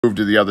move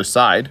to the other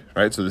side,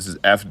 right? So this is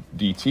F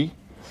dt,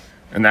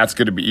 and that's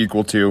going to be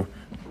equal to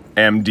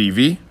m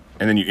dv.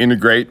 And then you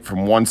integrate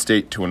from one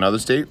state to another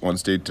state, one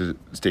state to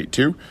state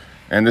 2,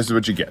 and this is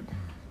what you get.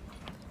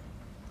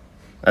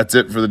 That's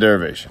it for the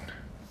derivation.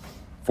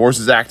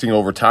 Forces acting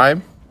over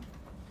time.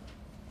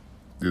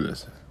 Do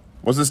this.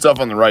 What's this stuff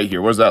on the right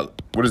here? What is that?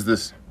 What is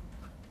this?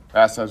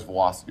 Mass times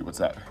velocity. What's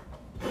that?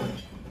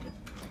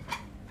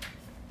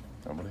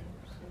 Somebody?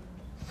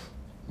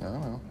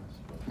 No.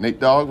 Nate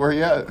Dogg, where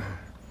you at?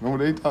 No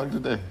Nate Dogg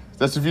today.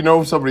 That's if you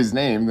know somebody's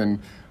name,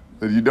 then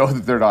you know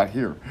that they're not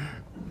here.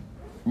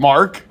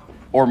 Mark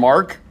or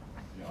Mark?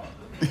 Yeah.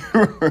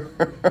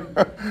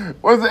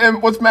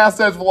 What's mass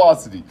times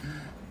velocity?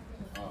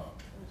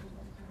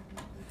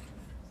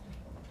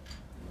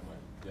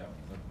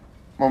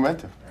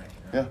 Momentum.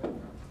 Yeah.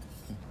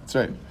 That's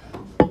right.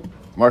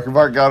 Mark and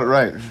Mark got it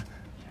right.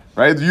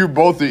 Right? You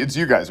both, it's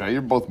you guys, right?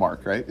 You're both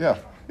Mark, right? Yeah.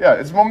 Yeah,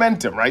 it's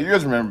momentum, right? You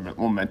guys remember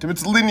momentum.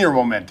 It's linear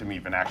momentum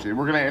even, actually.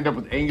 We're going to end up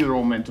with angular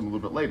momentum a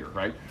little bit later,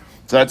 right?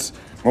 So that's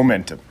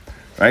momentum,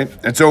 right?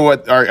 And so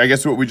I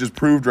guess what we just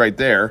proved right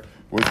there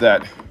was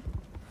that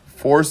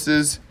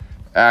forces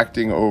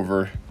acting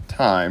over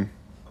time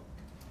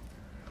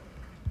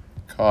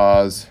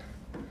cause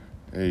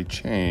a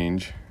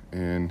change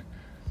in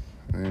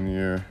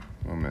linear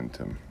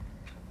momentum.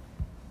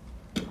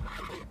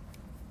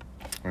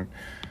 Right.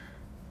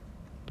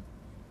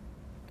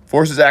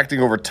 Forces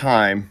acting over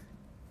time.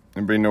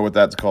 Anybody know what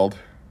that's called?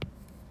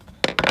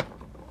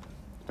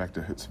 Back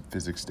to some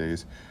physics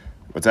days.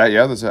 What's that?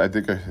 Yeah, I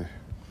think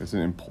it's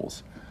an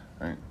impulse,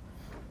 right?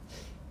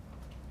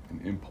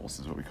 An impulse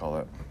is what we call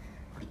that.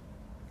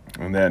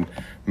 And then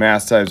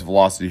mass times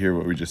velocity here,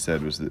 what we just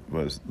said was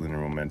linear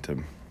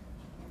momentum.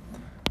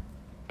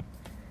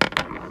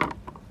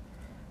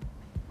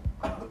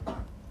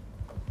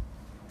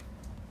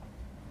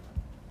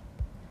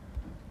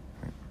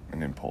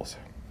 An impulse.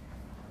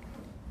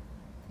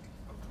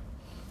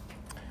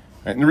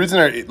 Right, and the reason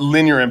they're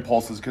linear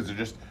impulses is because they're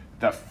just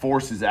that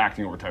forces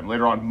acting over time.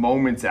 Later on,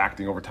 moments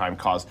acting over time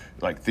cause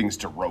like things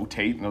to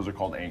rotate, and those are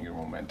called angular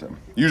momentum.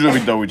 Usually,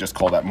 we just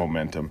call that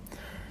momentum.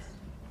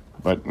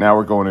 But now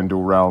we're going into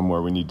a realm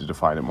where we need to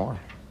define it more.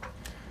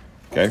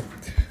 Okay.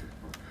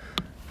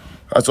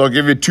 So I'll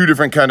give you two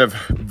different kind of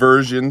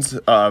versions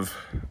of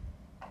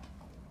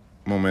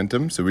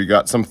momentum. So we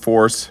got some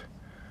force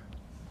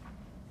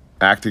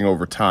acting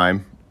over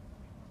time,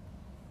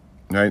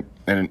 right?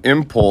 And an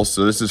impulse.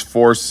 So this is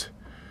force.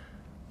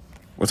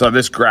 What's on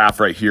this graph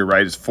right here,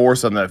 right, is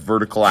force on the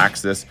vertical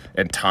axis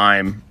and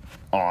time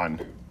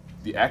on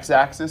the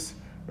x-axis,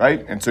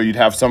 right? And so you'd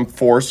have some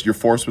force. Your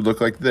force would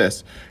look like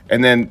this.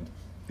 And then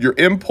your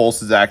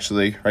impulse is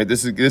actually, right,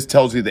 this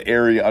tells you the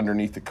area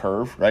underneath the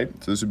curve, right?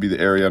 So this would be the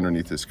area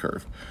underneath this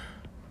curve.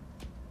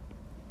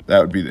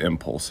 That would be the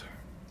impulse.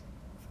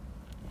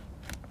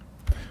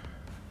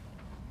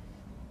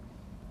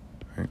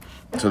 Right.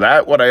 So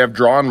that, what I have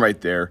drawn right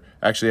there,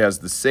 actually has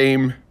the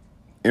same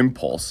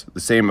impulse, the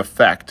same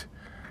effect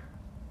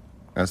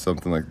as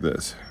something like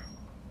this.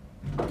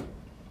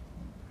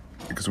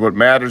 Because what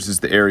matters is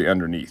the area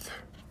underneath.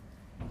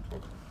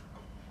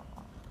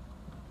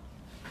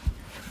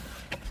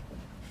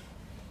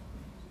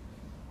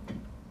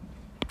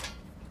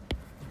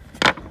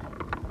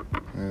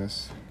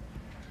 This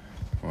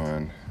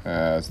one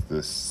has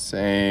the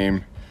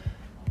same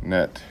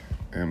net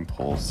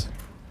impulse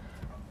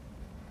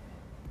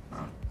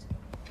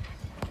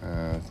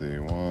as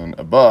the one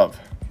above.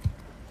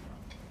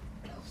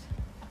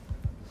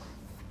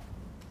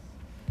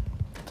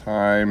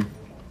 Time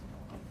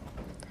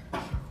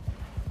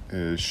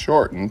is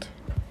shortened,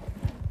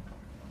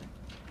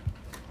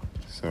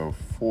 so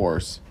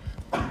force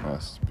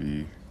must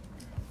be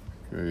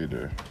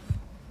greater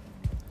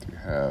to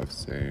have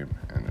same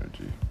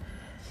energy.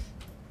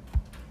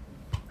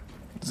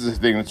 This is a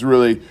thing that's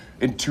really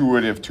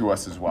intuitive to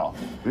us as well.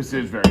 This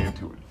is very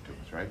intuitive to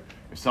us, right?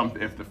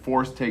 If the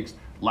force takes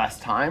less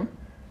time,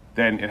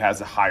 then it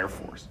has a higher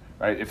force,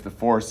 right? If the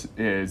force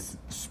is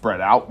spread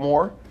out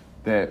more,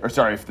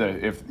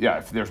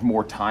 if there's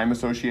more time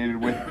associated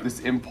with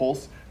this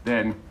impulse,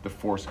 then the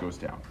force goes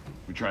down.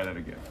 We try that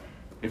again.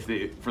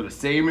 For the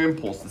same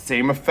impulse, the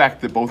same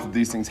effect that both of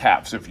these things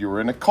have. So if you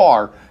were in a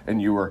car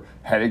and you were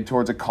heading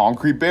towards a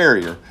concrete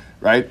barrier,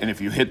 right? And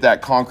if you hit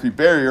that concrete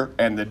barrier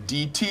and the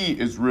dt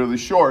is really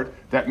short,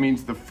 that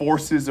means the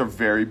forces are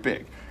very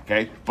big,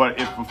 okay? But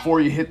if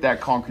before you hit that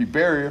concrete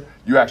barrier,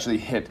 you actually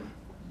hit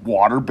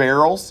water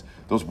barrels,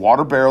 those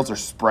water barrels are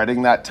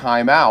spreading that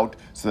time out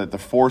so that the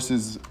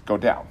forces go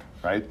down,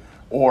 right?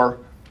 Or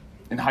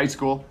in high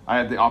school, I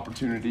had the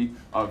opportunity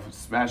of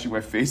smashing my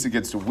face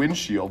against a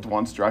windshield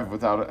once driving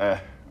without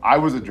I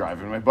wasn't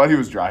driving, my buddy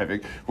was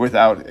driving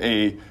without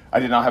I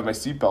did not have my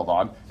seatbelt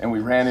on, and we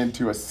ran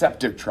into a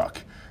septic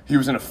truck. He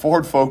was in a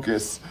Ford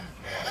Focus,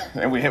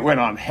 and went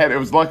on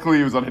luckily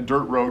he was on a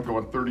dirt road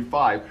going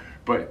 35,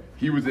 but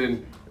he was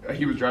driving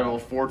a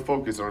Ford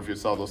Focus. I don't know if you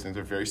saw those things.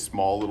 They're very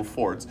small little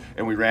Fords.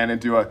 And we ran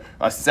into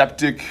a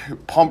septic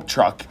pump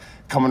truck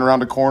coming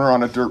around a corner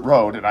on a dirt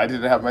road, and I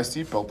didn't have my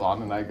seatbelt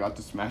on, and I got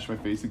to smash my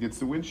face against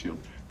the windshield.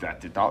 That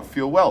did not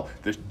feel well.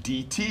 The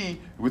DT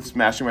with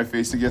smashing my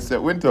face against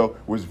that window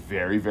was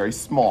very, very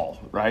small,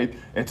 right?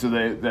 And so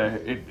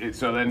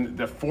so then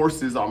the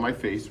forces on my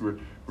face were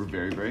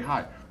very, very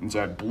high. And so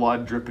I had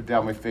blood dripping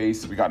down my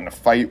face. We got in a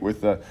fight with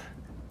the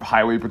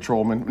highway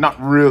patrolman.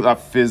 Not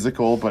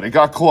physical, but it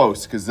got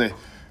close because the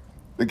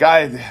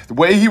guy, the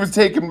way he was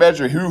taking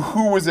measure,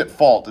 who was at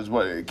fault is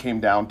what it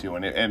came down to.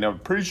 And I'm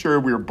pretty sure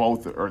we were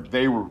both, or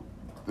they were,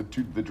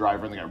 the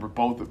driver and the guy were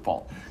both at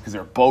fault because they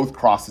were both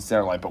crossed the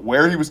center line. But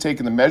where he was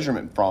taking the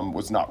measurement from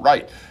was not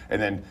right. And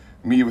then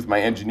me with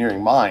my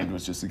engineering mind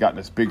was just got in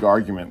this big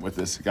argument with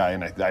this guy,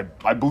 and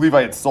I believe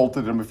I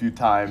insulted him a few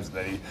times.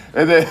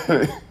 And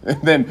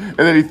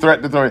then he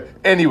threatened to throw it.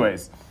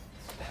 Anyways,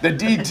 the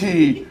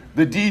DT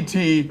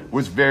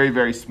was very,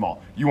 very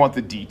small. You want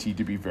the DT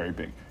to be very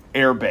big.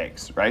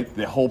 Airbags, right?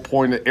 The whole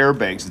point of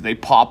airbags is they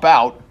pop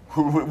out.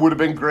 Would have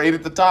been great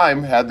at the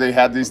time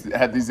had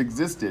these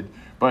existed.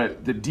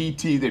 But the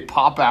DT, they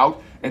pop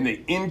out and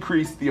they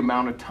increase the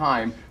amount of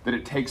time that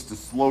it takes to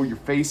slow your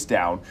face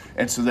down.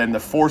 And so then the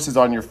forces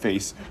on your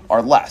face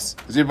are less.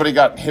 Has anybody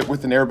got hit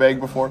with an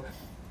airbag before?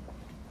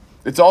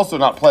 It's also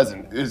not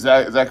pleasant. Is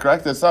that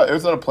correct? It's not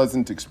a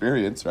pleasant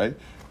experience, right?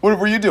 What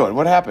were you doing?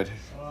 What happened?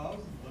 I was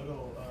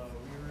little.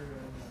 We were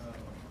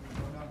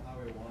going down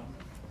Highway 1,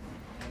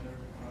 and there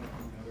was a car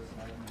from the other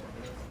side, and they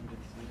hit us, and we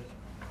didn't see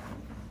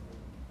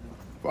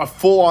it. A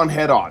full-on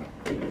head-on.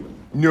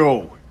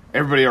 No.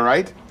 Everybody all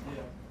right?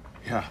 Yeah.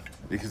 Yeah,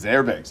 because the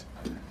airbags.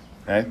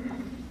 Okay.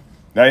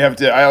 Now you have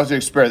to. I also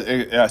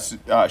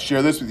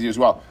share this with you as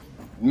well.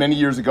 Many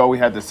years ago, we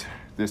had this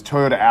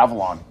Toyota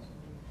Avalon,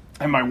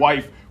 and my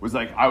wife was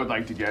like, "I would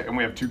like to get," and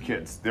we have 2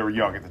 kids. They were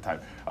young at the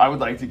time. "I would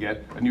like to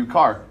get a new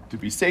car to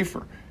be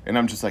safer." And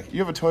I'm just like, "You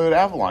have a Toyota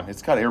Avalon.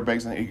 It's got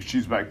airbags." And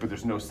she's like, "But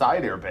there's no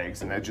side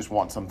airbags, and I just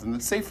want something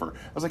that's safer."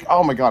 I was like,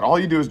 "Oh my God! All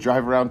you do is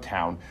drive around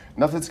town.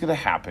 Nothing's gonna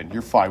happen.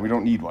 You're fine. We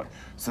don't need one."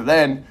 So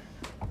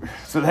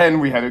then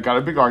we got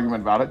a big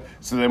argument about it.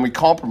 So then we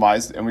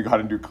compromised and we got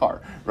a new car,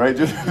 right?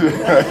 That's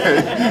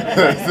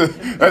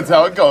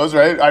how it goes,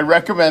 right? I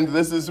recommend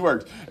this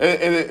works.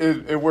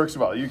 It works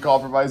well. You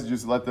compromise, you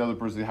just let the other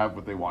person have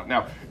what they want.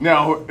 Now,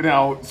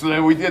 so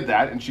then we did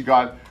that, and she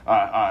got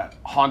a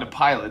Honda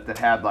Pilot that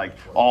had like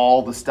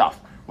all the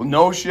stuff. Well,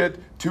 no shit.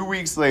 2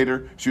 weeks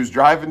later, she was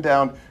driving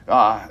down.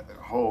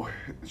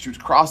 She was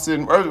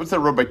crossing. What's that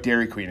road by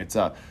Dairy Queen? It's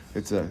a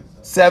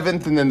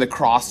 7th and then the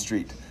cross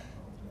street.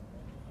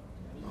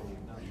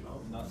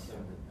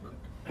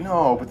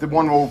 No, but the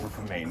one over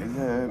from Maine,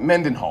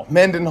 Mendenhall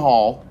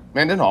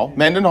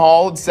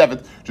and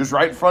 7th, just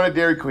right in front of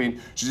Dairy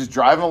Queen. She's just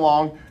driving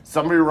along.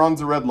 Somebody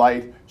runs a red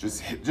light,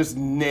 just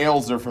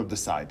nails her from the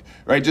side,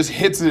 right? Just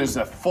hits her, just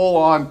a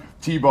full-on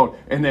T-bone,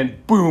 and then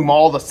boom,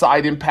 all the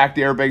side impact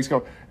airbags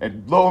go.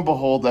 And lo and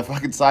behold, that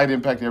fucking side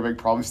impact airbag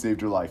probably saved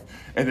her life.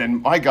 And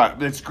then, my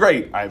God, it's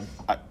great. I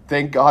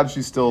thank God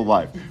she's still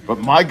alive. But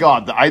my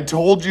God, I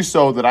told you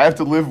so that I have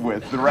to live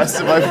with the rest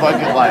of my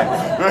fucking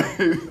life.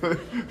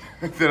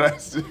 Then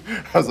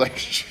I was like,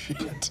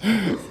 shit,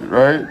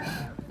 right?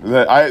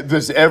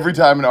 This every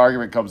time an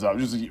argument comes up,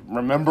 just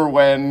remember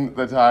when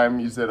the time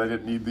you said I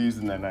didn't need these,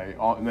 and then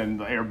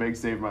the airbag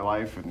saved my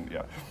life, and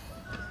yeah.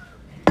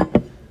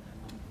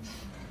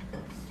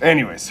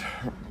 Anyways,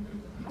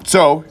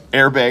 so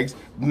airbags,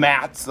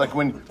 mats, like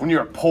when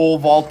you're a pole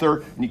vaulter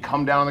and you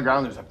come down on the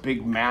ground, there's a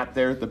big mat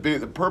there.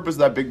 The purpose of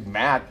that big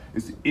mat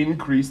is to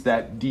increase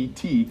that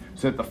DT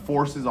so that the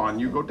forces on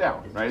you go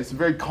down, right? It's a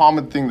very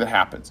common thing that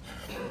happens.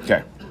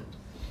 Okay.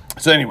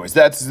 So anyways,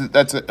 that's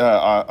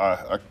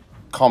a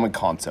common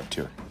concept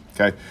here.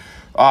 Okay.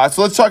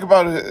 So let's talk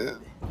about it.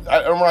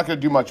 I'm not going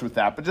to do much with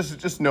that, but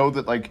just know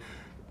that, like,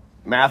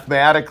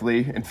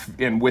 mathematically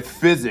and with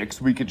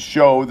physics, we could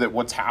show that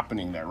what's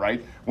happening there,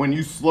 right? When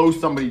you slow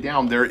somebody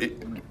down there,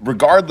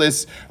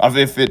 regardless of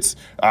if it's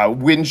a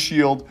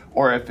windshield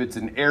or if it's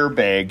an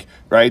airbag,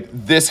 right?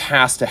 This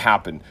has to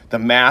happen. The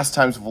mass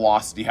times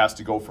velocity has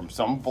to go from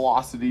some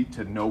velocity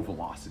to no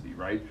velocity,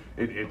 right?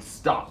 It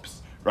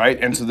stops, right?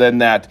 And so then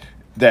that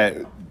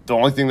the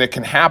only thing that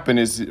can happen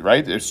is,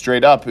 right,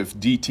 straight up, if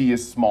DT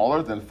is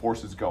smaller, then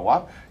forces go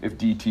up. If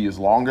DT is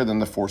longer, then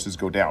the forces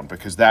go down,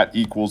 because that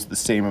equals the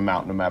same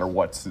amount no matter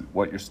what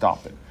you're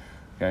stopping,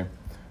 okay?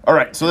 All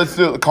right, so let's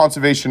do the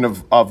conservation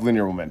of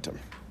linear momentum,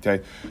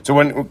 okay? So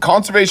when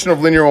conservation of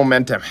linear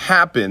momentum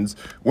happens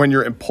when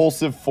your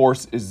impulsive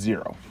force is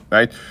 0,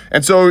 right?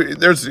 And so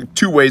there's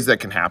 2 ways that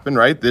can happen,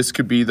 right? This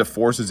could be the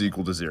force is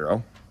equal to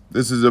 0.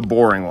 This is a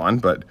boring one,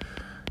 but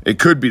it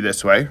could be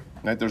this way,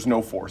 right? There's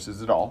no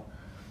forces at all.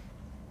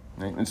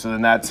 Right? And so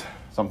then that's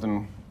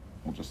something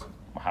we'll just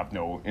have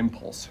no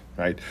impulse,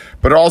 right?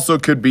 But it also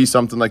could be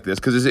something like this,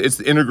 because it's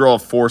the integral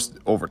of force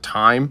over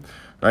time,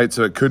 right?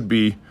 So it could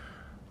be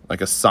like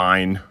a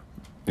sine,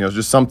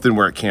 just something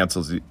where it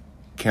cancels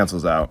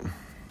out,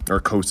 or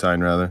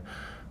cosine rather,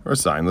 or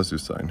sine. Let's do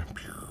sine.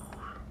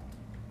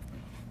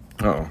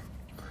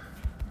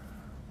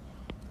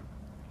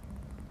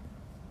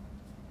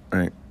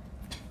 Right.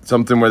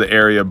 something where the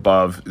area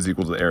above is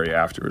equal to the area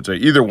afterwards, right?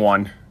 Either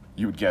one,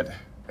 you would get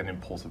an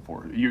impulsive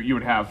force. You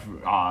would have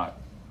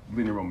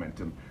linear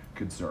momentum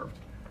conserved.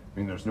 I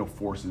mean, there's no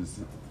forces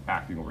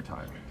acting over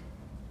time.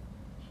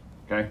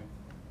 Okay?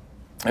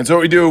 And so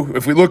what we do,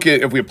 if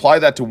we apply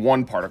that to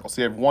one particle,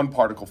 so you have one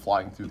particle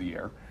flying through the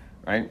air,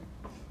 right?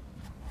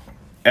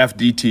 F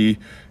dt,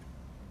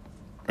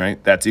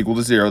 right? That's equal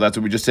to 0. That's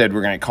what we just said.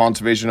 We're going to get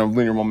conservation of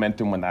linear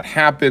momentum when that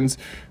happens,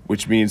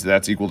 which means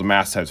that's equal to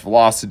mass times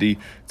velocity.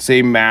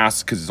 Same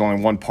mass because it's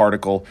only one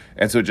particle.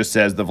 And so it just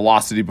says the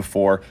velocity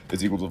before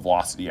is equal to the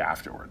velocity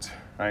afterwards,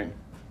 right?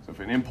 So if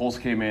an impulse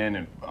came in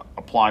and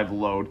applied the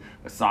load,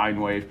 a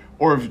sine wave,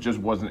 or if it just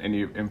wasn't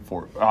any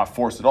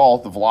force at all,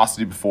 the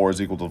velocity before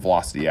is equal to the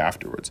velocity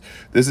afterwards.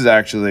 This is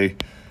actually,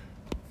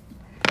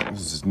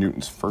 this is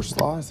Newton's first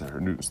law, is that,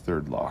 or Newton's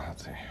third law?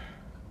 Let's see.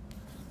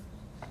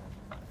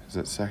 Is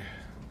that second?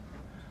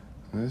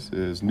 This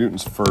is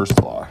Newton's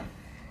first law.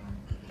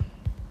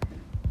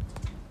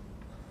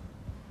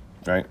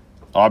 Right?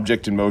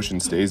 Object in motion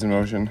stays in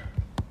motion.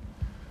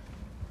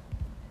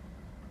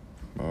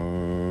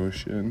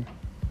 Motion.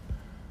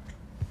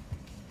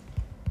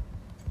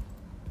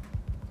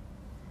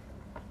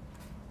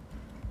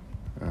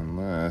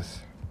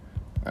 Unless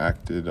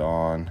acted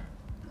on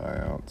by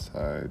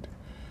outside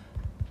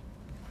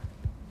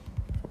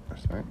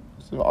force, right?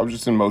 So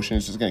objects in motion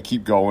is just going to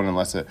keep going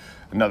unless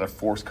another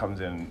force comes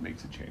in and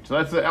makes a change.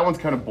 So that one's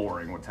kind of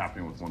boring, what's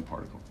happening with one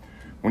particle.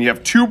 When you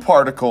have two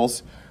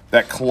particles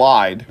that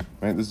collide,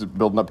 right, this is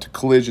building up to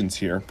collisions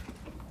here.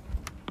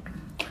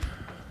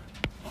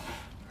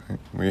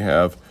 We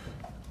have,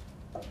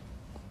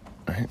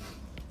 right,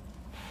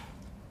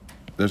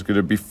 there's going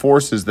to be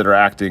forces that are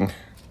acting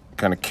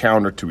kind of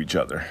counter to each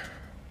other.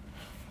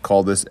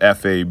 Call this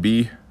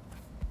FAB.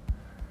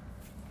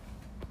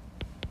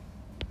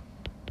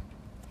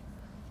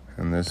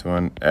 And this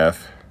one,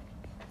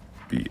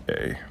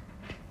 FBA.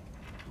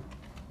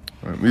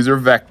 Right, these are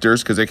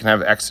vectors because they can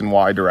have X and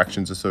Y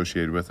directions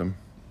associated with them.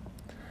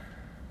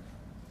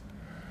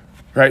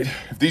 Right?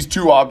 If these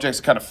two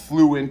objects kind of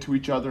flew into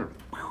each other,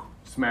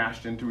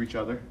 smashed into each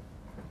other,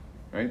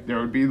 right, there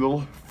would be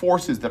little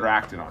forces that are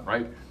acting on,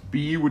 right?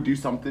 B would do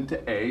something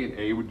to A, and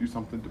A would do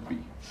something to B.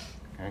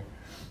 Okay?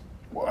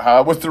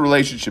 What's the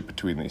relationship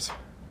between these?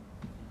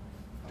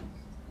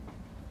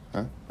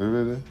 Huh?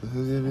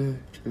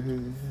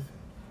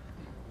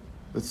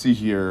 Let's see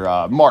here,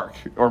 Mark.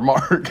 Wait,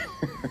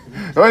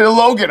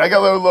 Logan. I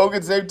got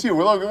Logan's name too.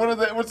 Logan,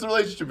 what's the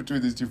relationship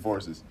between these two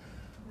forces?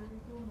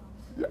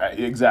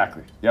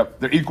 Exactly. Yep.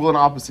 They're equal and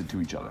opposite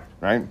to each other,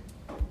 right?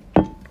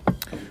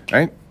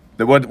 Right?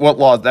 What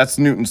law? That's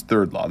Newton's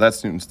third law.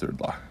 That's Newton's third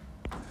law.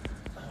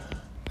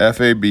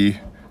 FAB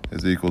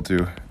is equal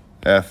to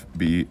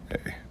FBA,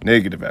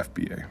 negative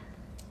FBA.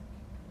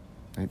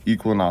 Right?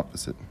 Equal and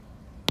opposite.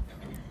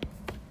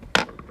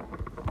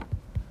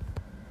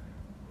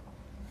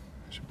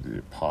 Should be the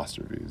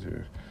apostrophes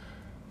here.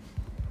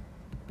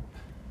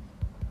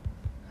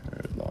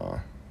 Third law.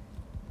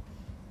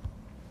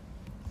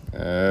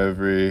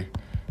 Every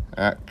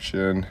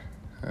action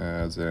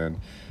has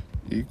an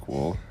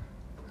equal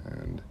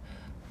and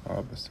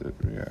opposite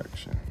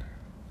reaction.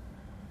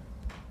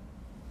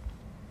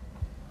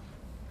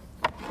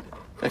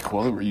 Hey,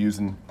 cool that we're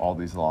using all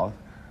these laws.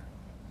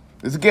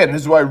 This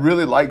is why I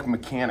really like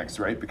mechanics,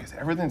 right? Because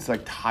everything's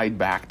like tied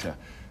back to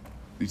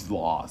these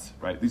laws,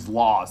 right? These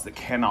laws that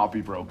cannot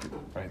be broken,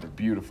 right? They're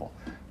beautiful,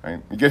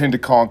 right? You get into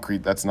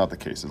concrete, that's not the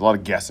case. There's a lot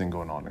of guessing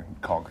going on in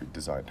concrete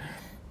design.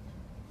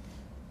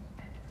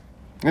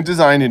 And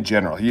design in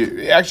general.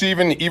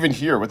 Actually, even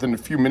here, within a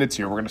few minutes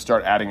here, we're going to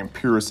start adding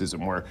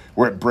empiricism where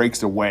it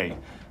breaks away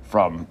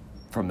from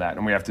that,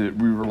 and we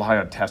rely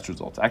on test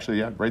results. Actually,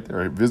 yeah, right there,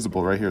 right,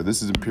 visible right here.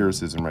 This is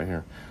empiricism right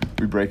here.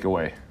 We break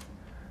away.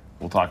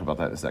 We'll talk about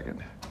that in a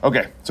second.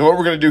 Okay, so what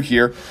we're going to do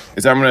here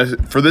is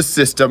for this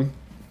system,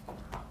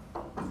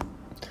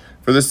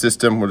 we're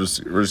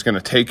just going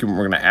to take and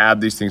we're going to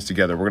add these things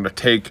together. We're going to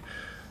take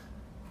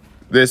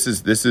this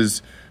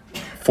is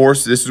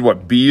force. This is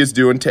what B is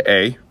doing to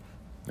A.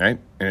 Right,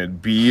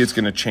 and B is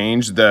going to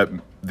change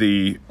the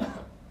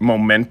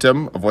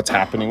momentum of what's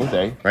happening with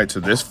A. Right, so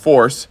this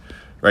force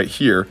right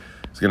here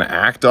is going to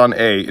act on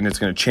A, and it's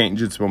going to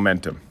change its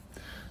momentum.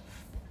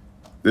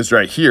 This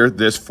right here,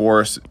 this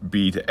force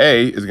B to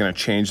A, is going to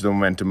change the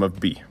momentum of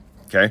B.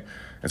 Okay,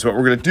 and so what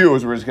we're going to do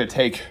is we're just going to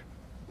take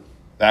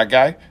that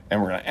guy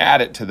and we're going to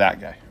add it to that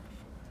guy.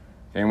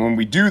 And when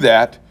we do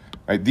that,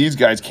 right, these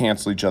guys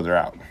cancel each other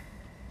out.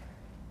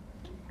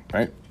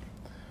 Right.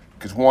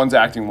 Because one's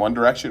acting one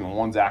direction and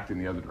one's acting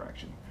the other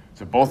direction.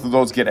 So both of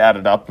those get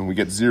added up and we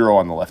get 0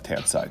 on the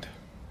left-hand side,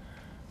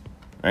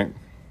 right?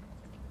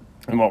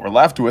 And what we're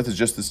left with is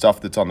just the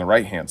stuff that's on the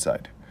right-hand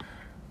side.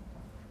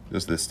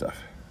 Just this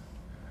stuff,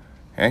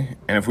 okay?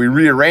 And if we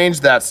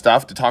rearrange that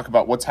stuff to talk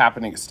about what's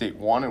happening at state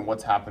 1 and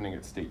what's happening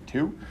at state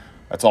 2,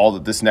 that's all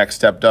that this next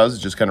step does, it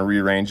just kind of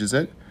rearranges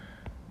it.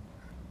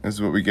 This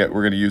is what we get.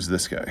 We're going to use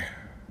this guy.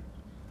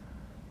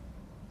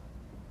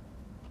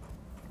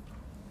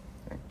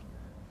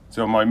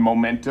 So my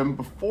momentum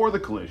before the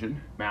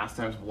collision, mass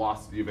times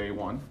velocity of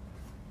A1.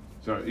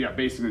 So yeah,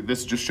 basically this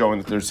is just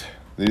showing that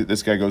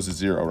this guy goes to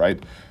 0,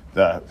 right?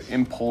 The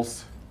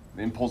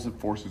impulsive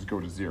forces go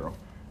to 0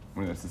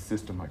 when it's a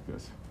system like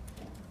this.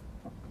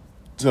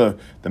 So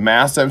the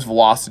mass times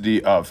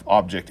velocity of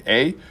object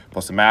A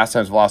plus the mass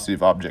times velocity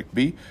of object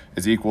B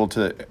is equal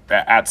to,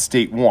 at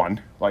state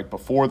 1, like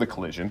before the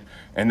collision,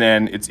 and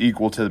then it's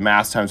equal to the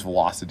mass times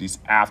velocities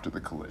after the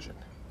collision,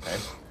 okay?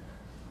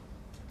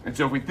 And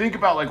so if we think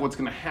about like what's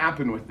gonna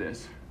happen with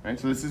this, right?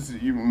 So this is,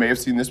 you may have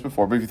seen this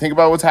before, but if you think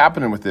about what's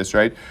happening with this,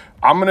 right?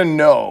 I'm gonna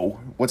know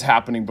what's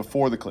happening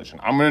before the collision.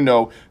 I'm gonna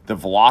know the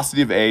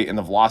velocity of A and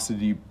the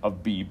velocity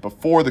of B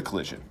before the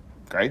collision,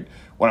 right?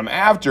 What I'm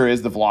after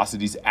is the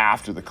velocities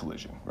after the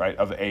collision, right,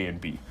 of A and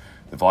B.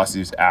 The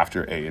velocities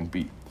after A and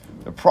B.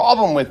 The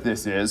problem with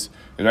this is,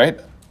 right,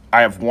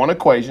 I have one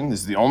equation. This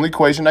is the only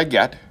equation I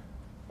get,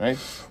 right?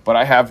 But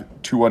I have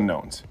two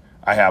unknowns.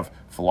 I have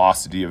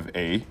velocity of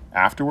A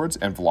afterwards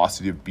and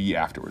velocity of B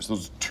afterwards.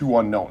 Those are two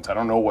unknowns. I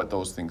don't know what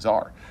those things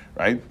are,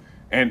 right?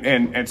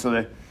 And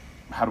so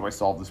how do I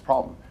solve this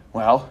problem?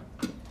 Well,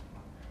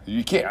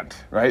 you can't,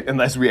 right?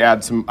 Unless we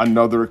add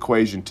another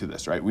equation to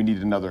this, right? We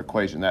need another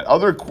equation. That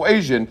other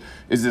equation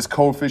is this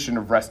coefficient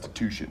of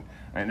restitution,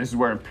 right? And this is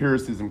where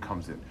empiricism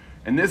comes in.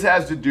 And this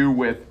has to do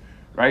with,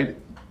 right,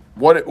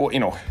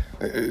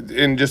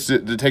 and just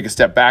to take a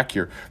step back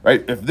here,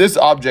 right? If this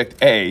object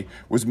A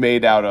was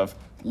made out of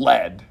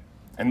lead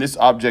and this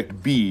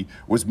object B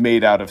was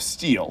made out of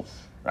steel,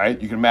 right?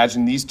 You can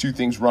imagine these two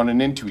things running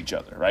into each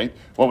other, right?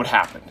 What would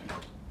happen?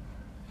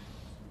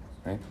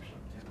 Right?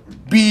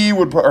 B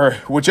would, or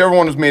whichever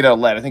one was made out of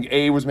lead, I think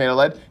A was made out of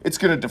lead, it's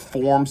going to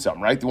deform some,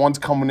 right? The one's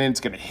coming in, it's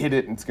going to hit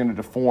it, and it's going to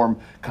deform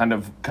kind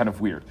of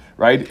weird,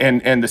 right?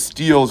 And the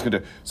steel is going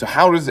to, so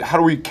how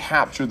do we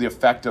capture the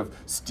effect of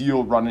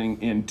steel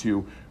running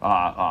into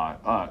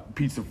a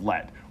piece of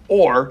lead?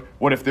 Or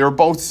what if they're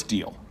both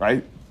steel,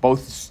 right?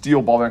 Both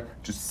steel balls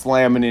just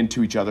slamming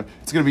into each other.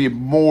 It's going to be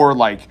more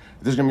like,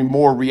 there's going to be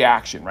more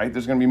reaction, right?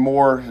 There's going to be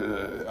more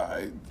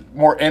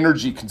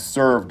energy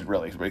conserved,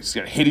 really. It's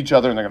going to hit each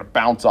other and they're going to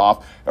bounce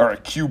off, or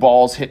cue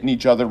balls hitting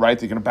each other, right?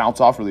 They're going to bounce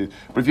off really.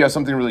 But if you have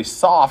something really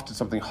soft and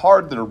something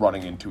hard that are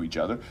running into each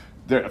other,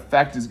 their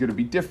effect is going to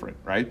be different,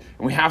 right?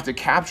 And we have to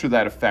capture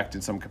that effect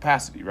in some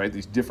capacity, right?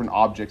 These different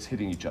objects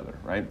hitting each other,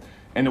 right?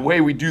 And the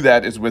way we do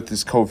that is with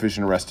this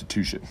coefficient of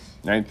restitution,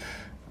 right?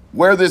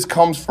 Where this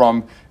comes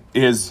from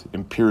is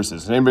empiricism.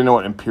 Does anybody know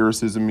what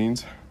empiricism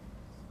means?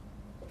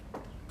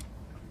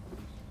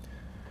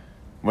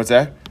 What's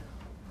that?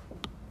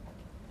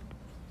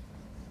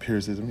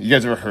 Empiricism. You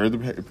guys ever heard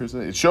of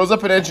empiricism? It shows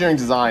up in engineering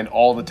design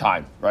all the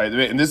time, right?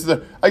 And this is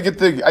I get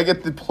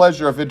the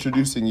pleasure of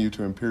introducing you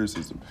to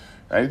empiricism,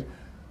 right?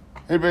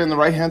 Anybody on the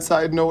right-hand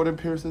side know what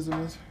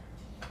empiricism is?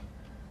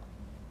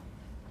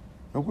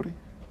 Nobody?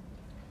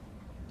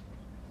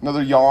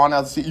 Another yawn.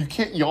 You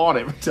can't yawn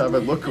every time I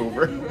look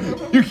over.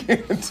 You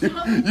can't.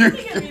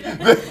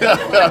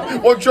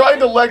 Well, I'm trying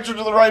to lecture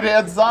to the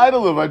right-hand side a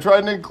little bit. I'm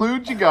trying to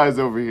include you guys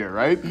over here,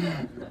 right?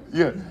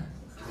 Yeah.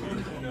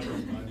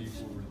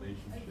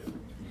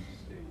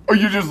 Oh,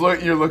 you're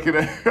looking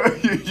at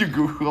you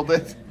Googled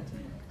it.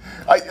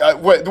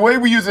 The way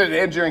we use it in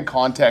engineering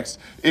context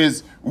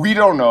is we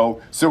don't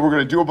know, so we're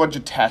going to do a bunch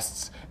of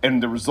tests,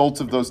 and the results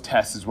of those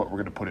tests is what we're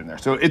going to put in there.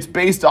 So it's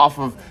based off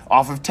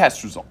of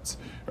test results,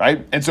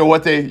 right? And so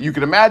you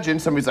can imagine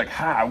somebody's like,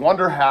 I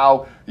wonder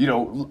how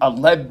a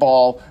lead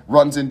ball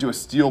runs into a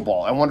steel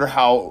ball. I wonder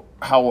how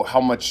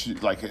much,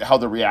 like, how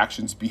the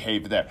reactions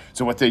behave there.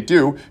 So what they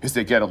do is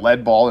they get a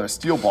lead ball and a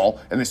steel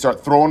ball and they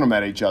start throwing them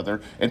at each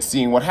other and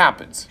seeing what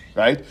happens,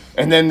 right?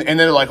 And then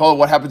they're like, oh,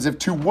 what happens if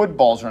two wood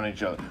balls run at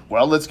each other?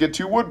 Well, let's get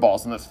two wood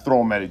balls and let's throw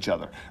them at each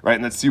other, right?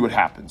 And let's see what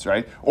happens,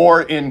 right?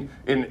 Or in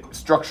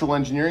structural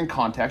engineering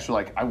context, you're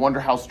like, I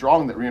wonder how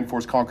strong that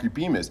reinforced concrete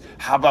beam is.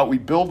 How about we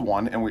build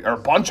one or a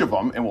bunch of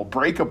them, and we'll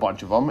break a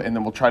bunch of them, and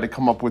then we'll try to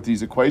come up with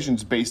these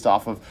equations based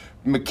off of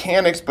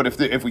mechanics. But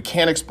if we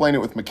can't explain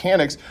it with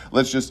mechanics,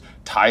 let's just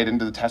tie it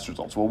into the test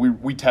results. Well,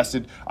 we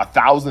tested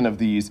 1,000 of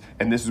these,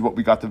 and this is what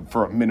we got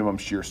for a minimum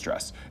shear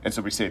stress. And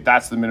so we say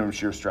that's the minimum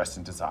shear stress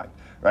in design,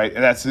 right?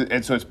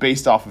 And so it's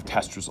based off of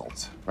test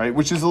results, right?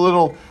 Which is a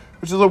little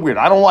weird.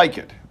 I don't like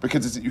it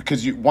because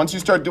once you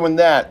start doing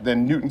that,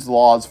 then Newton's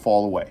laws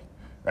fall away,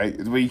 right?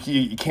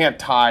 You can't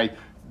tie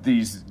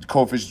these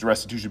coefficients of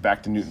restitution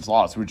back to Newton's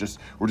laws. We're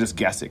just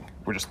guessing.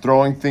 We're just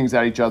throwing things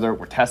at each other.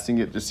 We're testing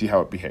it to see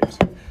how it behaves.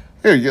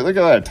 Here, look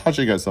at that.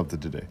 Touching got something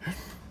today.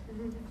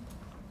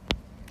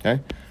 Okay.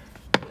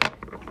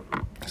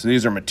 So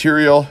these are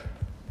material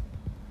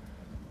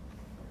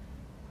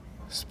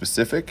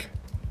specific,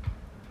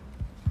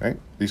 right?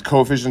 These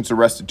coefficients of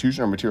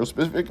restitution are material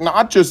specific,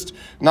 not just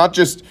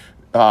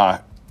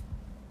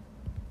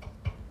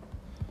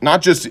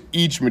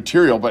each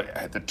material,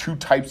 but the two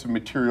types of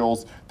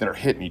materials that are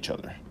hitting each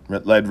other.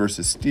 Lead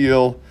versus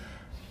steel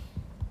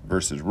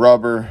versus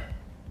rubber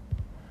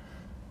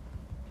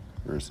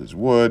versus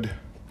wood,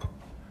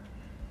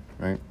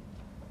 right?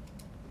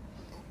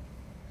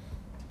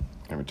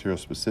 And material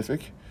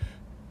specific.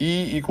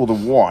 E equal to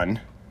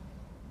 1.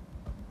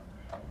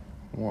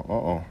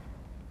 Uh-oh.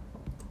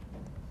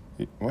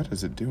 What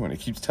is it doing? It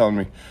keeps telling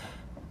me,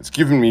 it's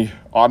giving me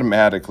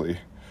automatically.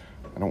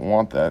 I don't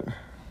want that.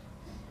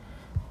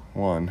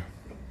 1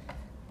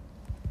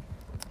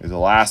 is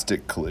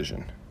elastic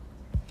collision.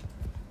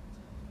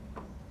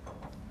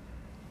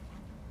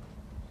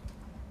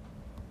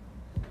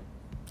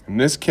 In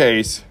this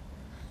case,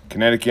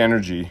 kinetic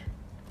energy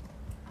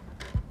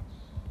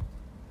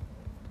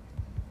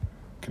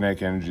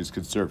is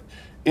conserved.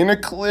 In a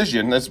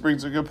collision, this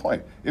brings a good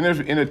point. In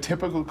a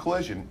typical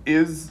collision,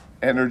 is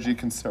energy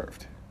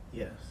conserved?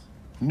 Yes.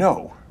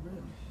 No. Really?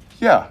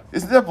 Yeah.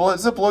 Does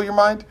that blow your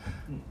mind?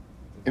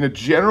 In a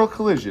general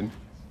collision,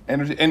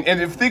 energy, and if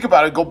you think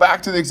about it, go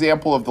back to the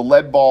example of the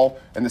lead ball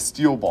and the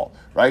steel ball,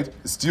 right?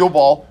 The steel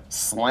ball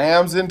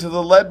slams into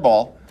the lead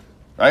ball,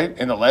 right?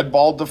 And the lead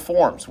ball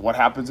deforms. What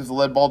happens if the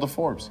lead ball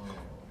deforms?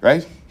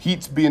 Right?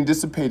 Heat's being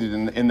dissipated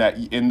in that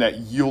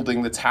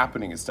yielding that's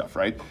happening and stuff,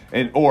 right?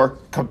 And or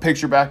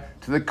picture back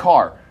to the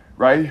car,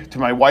 right? To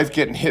my wife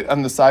getting hit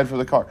on the side for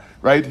the car,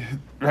 right?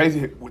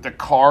 Right? The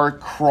car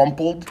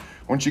crumpled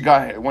when she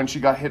got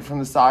hit from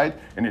the side,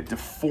 and it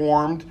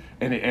deformed,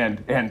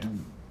 and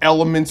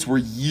elements were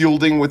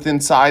yielding within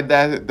inside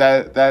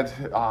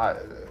the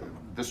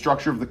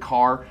structure of the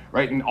car,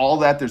 right? And all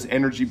that, there's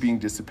energy being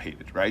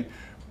dissipated, right?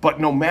 But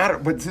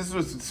this is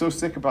what's so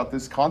sick about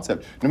this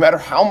concept. No matter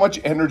how much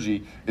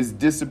energy is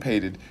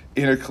dissipated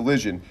in a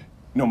collision,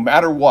 no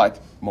matter what,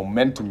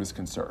 momentum is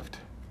conserved.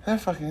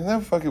 Isn't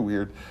that fucking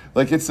weird?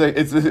 Like we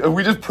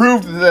just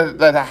proved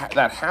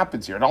that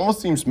happens here. It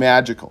almost seems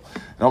magical.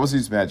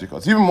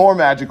 It's even more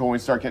magical when we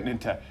start getting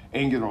into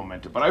angular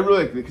momentum. But I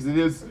really like it because it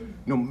is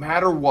no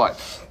matter what,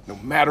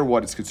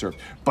 it's conserved.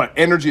 But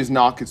energy is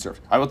not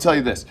conserved. I will tell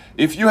you this: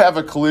 if you have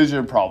a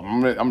collision problem,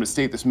 I'm going to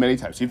state this many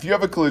times. If you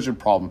have a collision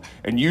problem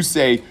and you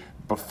say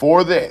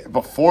before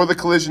the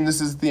collision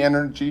this is the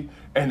energy,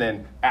 and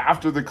then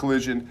after the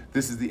collision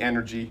this is the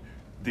energy,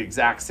 the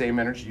exact same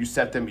energy, you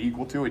set them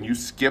equal to, and you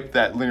skip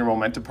that linear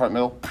momentum part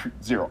middle,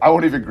 0. I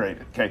won't even grade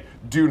it, okay?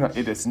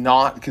 It is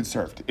not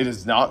conserved. It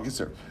is not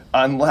conserved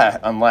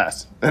unless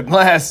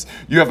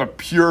you have a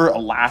pure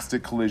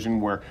elastic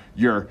collision where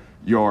your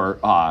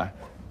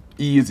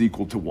E is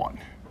equal to 1,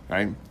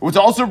 right? What's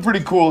also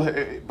pretty cool,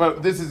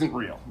 but this isn't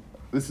real.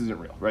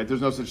 Right?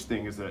 There's no such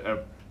thing as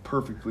a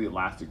perfectly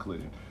elastic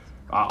collision.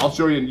 I'll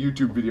show you a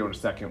YouTube video in a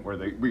second where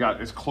we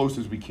got as close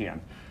as we can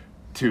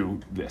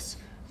to this.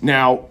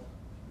 Now,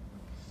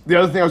 the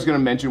other thing I was going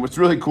to mention, what's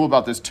really cool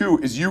about this too,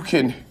 is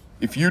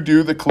if you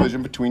do the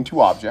collision between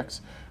two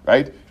objects,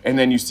 right, and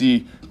then you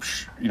see,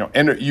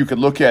 you could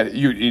look at it,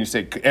 you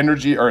say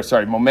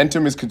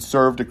momentum is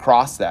conserved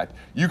across that.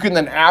 You can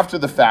then, after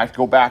the fact,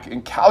 go back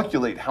and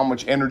calculate how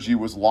much energy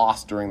was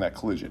lost during that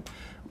collision,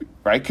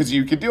 right? Because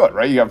you could do it,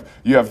 right? You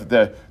have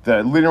the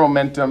linear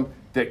momentum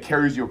that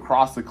carries you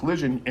across the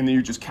collision, and then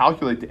you just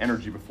calculate the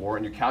energy before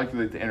and you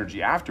calculate the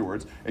energy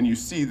afterwards, and you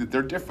see that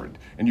they're different,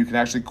 and you can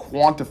actually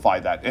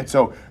quantify that. And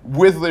so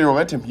with linear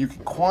momentum, you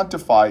can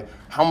quantify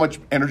how much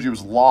energy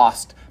was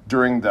lost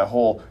during the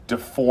whole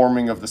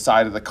deforming of the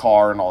side of the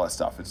car and all that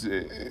stuff.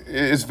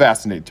 It's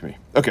fascinating to me.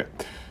 Okay,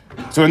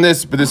 so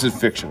but this is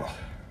fictional.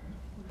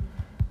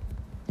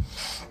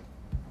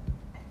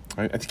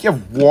 All right, I think you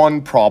have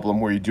one problem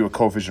where you do a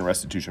coefficient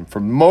restitution. For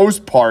the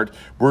most part,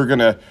 we're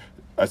gonna,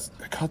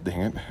 God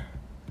dang it,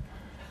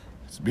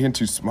 it's being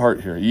too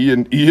smart here. E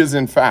is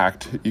in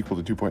fact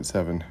equal to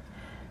 2.7.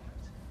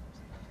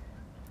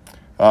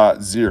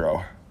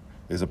 0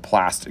 is a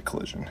plastic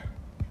collision.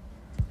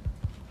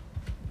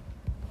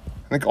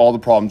 I think all the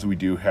problems we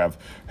do have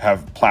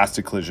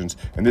plastic collisions,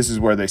 and this is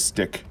where they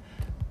stick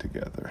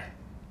together.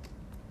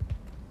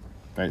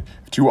 Right?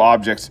 If two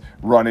objects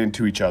run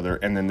into each other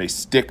and then they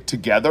stick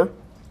together,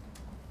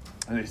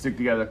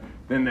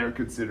 then they're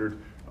considered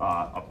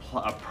a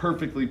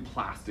perfectly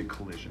plastic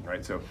collision,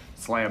 right? So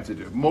slams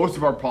into it. Most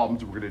of our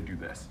problems, we're going to do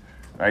this,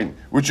 right?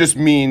 Which just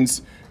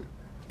means,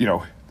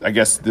 I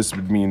guess this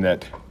would mean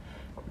that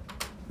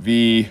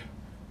VA2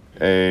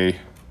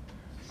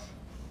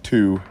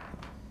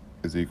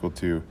 is equal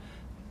to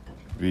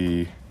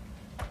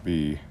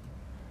VB2.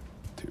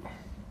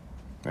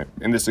 Right?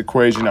 In this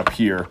equation up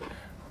here,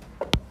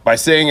 by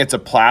saying it's a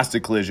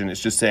plastic collision, it's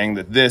just saying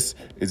that this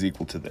is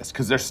equal to this,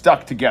 because they're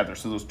stuck together,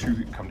 so those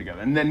two come together.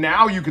 And then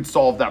now you could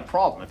solve that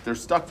problem. If they're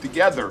stuck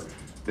together,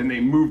 then they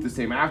move the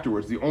same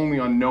afterwards. The only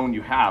unknown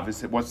you have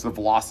is what's the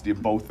velocity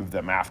of both of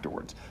them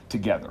afterwards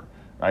together,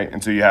 right?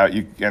 And so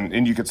you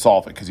could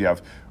solve it, because you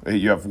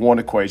have one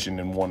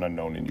equation and one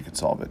unknown, and you could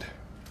solve it.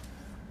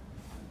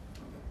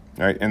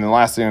 All right, and the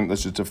last thing,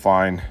 let's just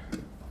define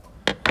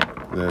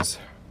this.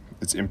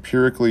 It's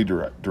empirically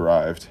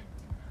derived.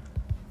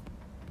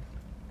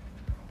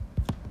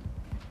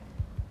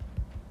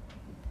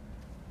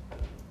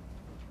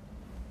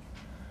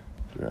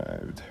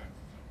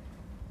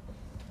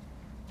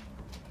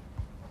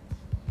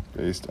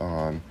 Based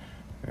on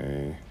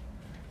a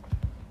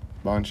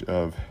bunch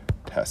of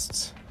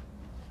tests.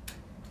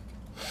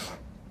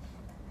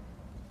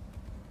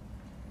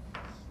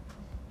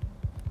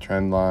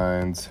 Trend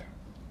lines.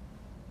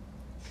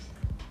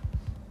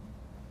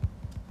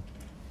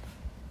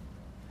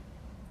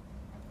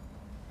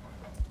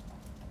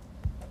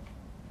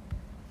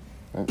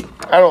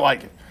 I don't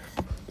like it.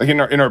 Like in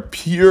our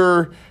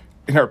pure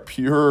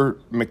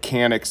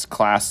mechanics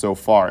class so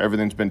far,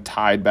 everything's been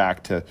tied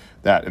back to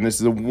that, and this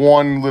is the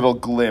one little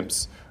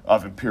glimpse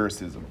of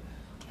empiricism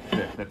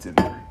that's in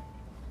there.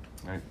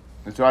 Right?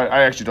 And so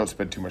I actually don't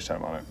spend too much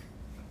time on it.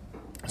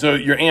 So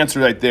your answer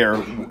right there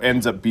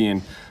ends up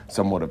being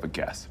somewhat of a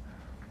guess.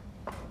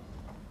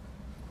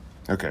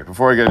 Okay,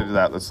 before I get into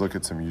that, let's look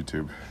at some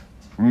YouTube.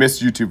 We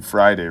missed YouTube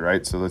Friday,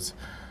 right? So this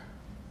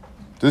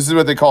is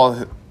what they call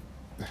the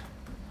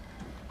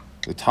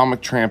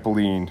atomic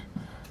trampoline.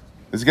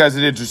 This guy's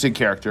an interesting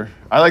character.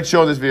 I like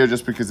showing this video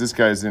just because this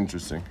guy is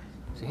interesting.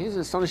 So here's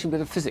an astonishing bit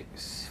of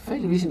physics,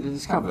 fairly recently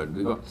discovered.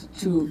 We've got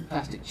 2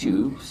 plastic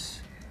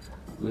tubes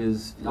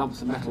with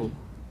lumps of metal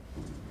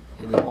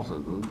in the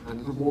bottom and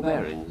little ball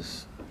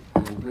bearings.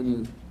 And when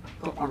you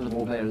put one of the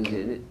ball bearings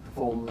in, it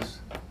performs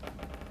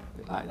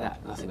like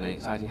that. Nothing very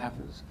exciting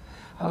happens.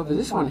 However,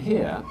 this one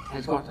here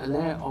has got a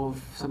layer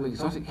of some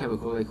exotic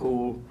chemical they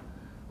call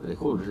it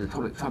an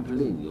atomic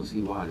trampoline. You'll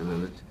see why in a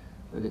moment.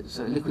 But it's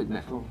a liquid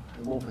metal,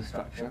 amorphous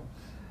structure,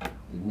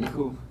 with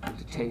nickel,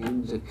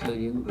 titanium,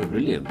 zirconium,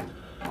 beryllium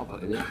copper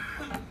in it.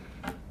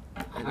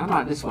 And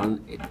unlike this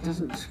one, it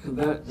doesn't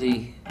convert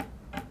the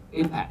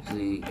impact,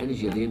 the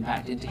energy of the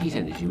impact, into heat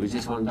energy, which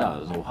this one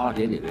does, or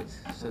hardly any of it,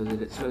 so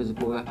that it throws the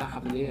ball back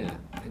up in the air.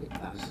 And it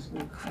bounces an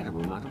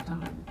incredible amount of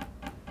time.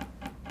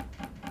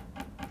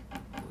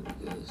 And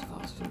it goes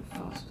faster and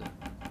faster.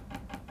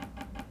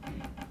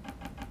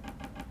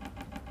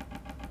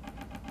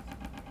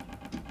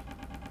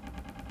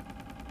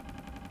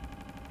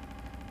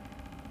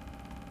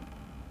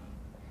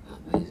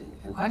 Amazing.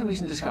 And quite a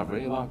recent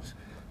discovery, about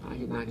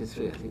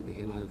 1993, I think, they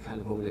came out of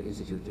California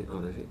Institute of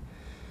Technology.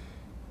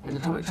 An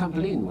atomic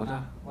trampoline,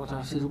 what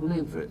a suitable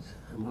name for it,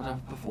 and what a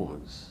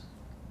performance.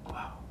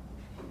 Wow.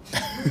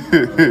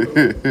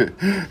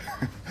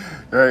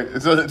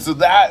 Right, so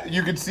that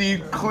you can see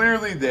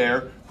clearly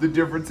there the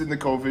difference in the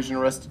coefficient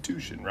of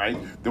restitution, right?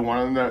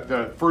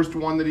 The first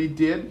one that he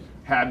did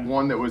had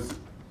one that was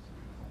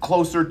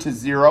closer to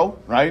 0,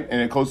 right?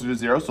 And closer to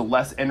 0, so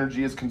less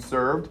energy is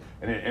conserved,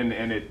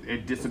 and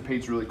it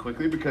dissipates really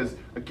quickly because,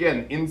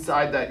 again,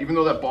 inside that, even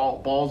though that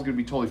ball is going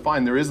to be totally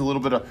fine, there is a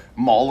little bit of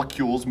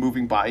molecules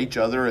moving by each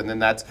other, and then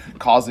that's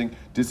causing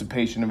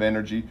dissipation of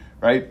energy,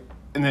 right?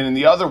 And then in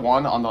the other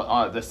one, on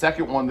the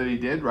second one that he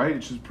did, right, it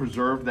just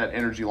preserved that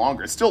energy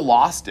longer. It still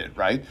lost it,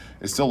 right?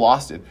 It still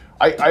lost it.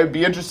 I'd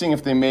be interesting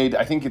if they made,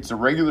 I think it's a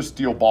regular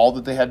steel ball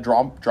that they had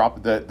drop.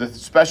 The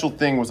special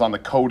thing was on the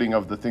coating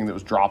of the thing that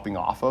was dropping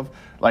off of.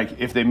 Like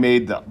if they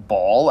made the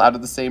ball out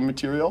of the same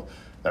material,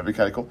 that'd be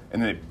kind of cool.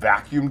 And then they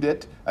vacuumed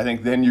it. I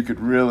think then you could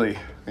really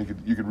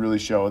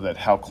show that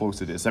how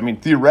close it is. I mean,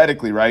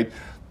 theoretically, right?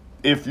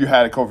 If you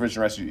had a coefficient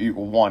of residue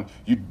equal 1,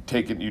 you'd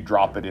take it, you'd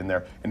drop it in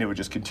there, and it would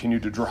just continue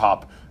to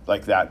drop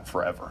like that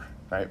forever,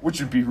 right? Which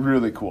would be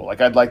really cool.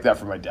 Like, I'd like that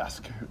for my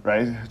desk,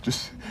 right?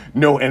 Just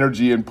no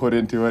energy input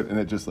into it, and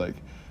it just like,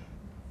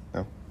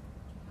 no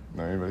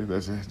anybody?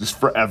 That's it. Just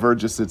forever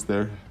just sits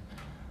there.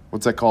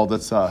 What's that called?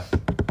 That's,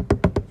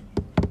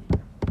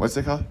 what's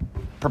it called?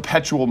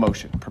 Perpetual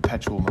motion.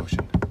 Perpetual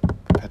motion.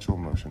 Perpetual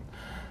motion.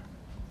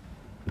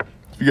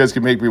 If you guys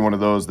could make me one of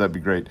those, that'd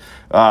be great.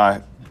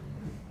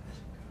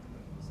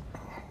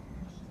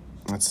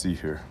 Let's see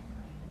here.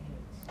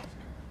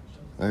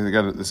 I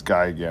got this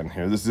guy again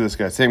here. This is this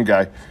guy, same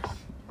guy.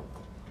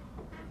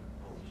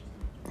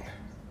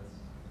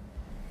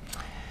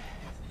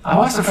 I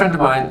asked a friend of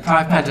mine,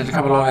 Clive Panther, to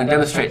come along and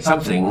demonstrate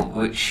something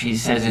which he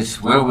says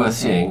is well worth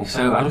seeing.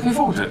 So I'm looking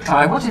forward to it.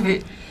 Clive, what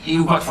have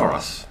you got for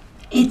us?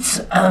 It's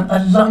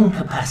a lung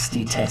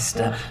capacity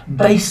tester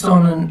based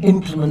on an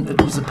implement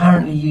that was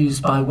apparently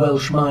used by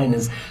Welsh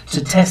miners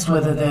to test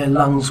whether their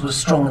lungs were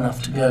strong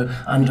enough to go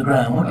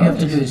underground. What you have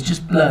to do is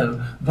just blow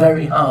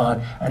very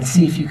hard and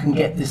see if you can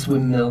get this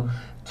windmill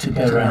to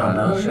go round.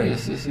 Oh,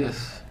 yes.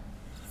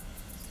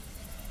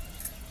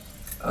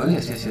 Oh,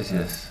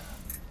 yes.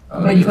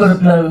 Oh, But you've got to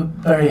blow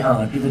very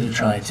hard. Give it a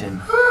try, Tim.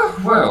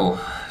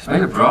 Well, it's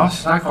made of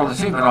brass, high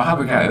quality, but I'll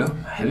have a go.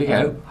 Here we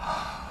go.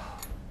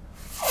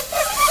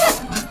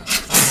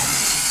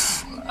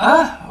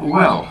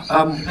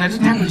 That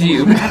didn't happen to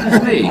you, but it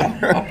happened to me.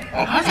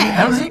 How the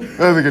hell is it?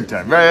 That was a good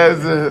time. Right,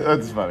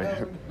 that's funny.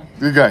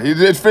 Good guy. If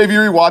you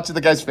rewatch it,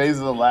 the guy's face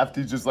on the left,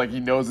 he's just like, he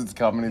knows it's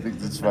coming, he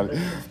thinks it's funny.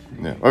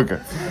 Yeah, okay.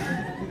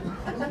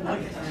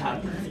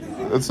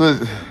 That's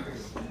what.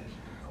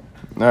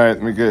 All right,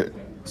 let me get.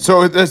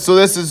 So this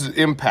is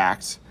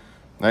impacts.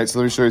 All right, so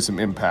let me show you some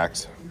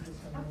impacts.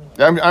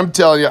 I'm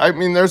telling you, I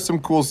mean, there's some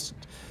cool.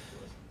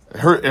 It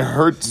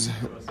hurts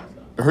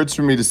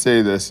for me to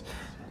say this,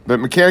 but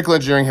mechanical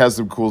engineering has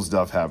some cool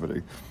stuff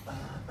happening.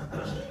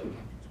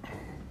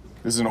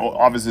 This is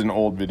obviously an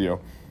old video.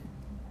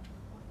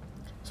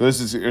 So this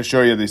is to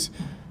show you these.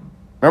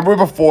 Remember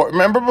before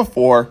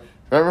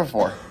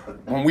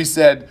when we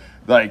said,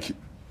 like,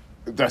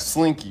 the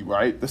slinky,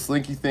 right? The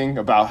slinky thing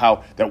about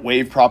how that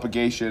wave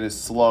propagation is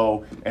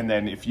slow, and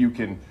then if you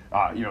can,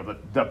 you know,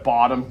 the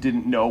bottom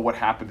didn't know what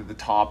happened to the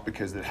top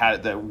because it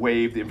had the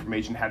wave, the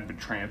information hadn't been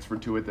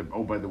transferred to it. That,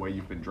 oh, by the way,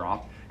 you've been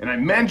dropped. And I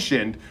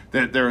mentioned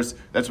that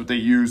that's what they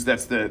use.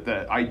 That's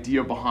the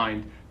idea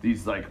behind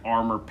these like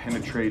armor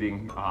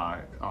penetrating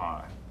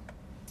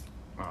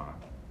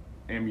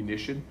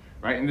ammunition,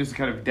 right? And this is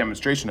kind of a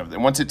demonstration of it.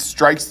 And once it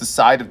strikes the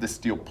side of the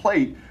steel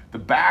plate, the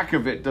back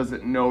of it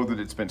doesn't know that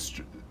it's been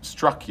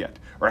struck yet,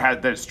 or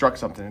that it struck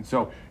something, and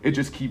so it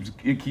just keeps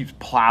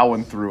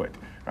plowing through it,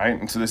 right?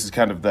 And so this is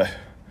kind of the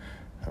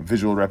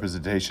visual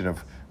representation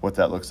of what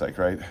that looks like,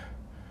 right?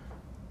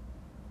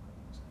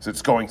 So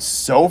it's going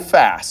so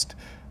fast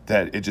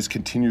that it just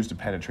continues to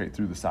penetrate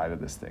through the side of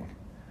this thing,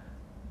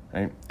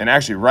 right? And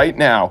actually, right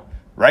now,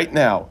 right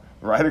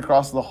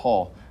across the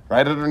hall,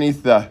 right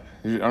underneath the,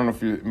 I don't know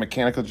if you're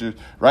mechanical,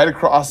 right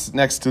across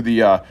next to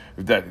the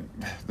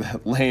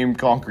lame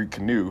concrete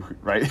canoe,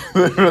 right?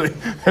 Literally,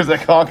 there's a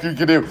concrete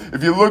canoe.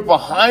 If you look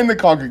behind the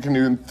concrete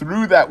canoe and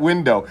through that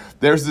window,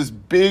 there's this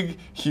big,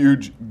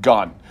 huge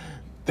gun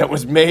that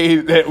was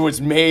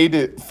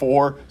made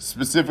for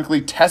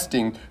specifically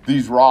testing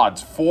these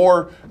rods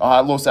for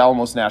Los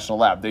Alamos National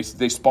Lab.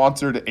 They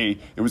sponsored it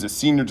was a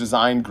senior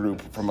design group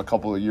from a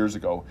couple of years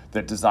ago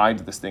that designed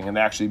this thing, and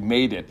they actually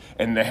made it,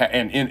 and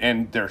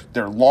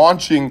they're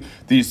launching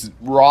these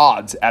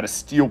rods at a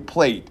steel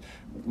plate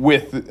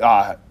with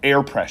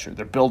air pressure.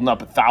 They're building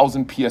up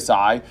 1,000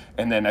 psi,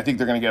 and then I think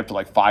they're going to get up to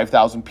like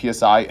 5,000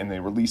 psi, and they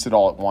release it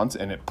all at once,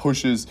 and it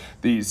pushes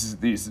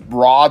these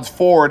rods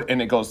forward,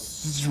 and it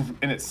goes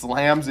and it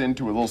slams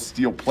into a little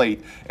steel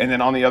plate, and then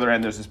on the other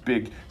end there's this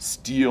big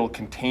steel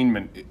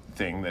containment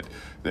thing that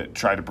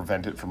try to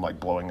prevent it from like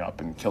blowing up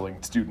and killing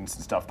students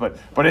and stuff. But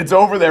it's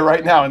over there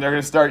right now, and they're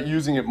going to start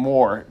using it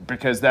more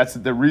because that's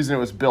the reason it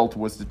was built,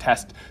 was to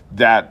test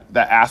that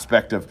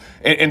aspect of.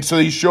 And so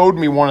he showed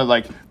me one of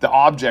like the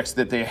objects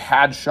that they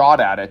had shot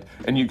at it,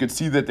 and you could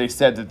see that they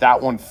said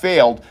that one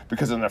failed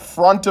because on the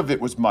front of it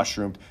was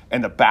mushroomed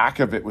and the back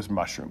of it was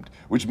mushroomed,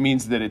 which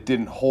means that it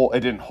didn't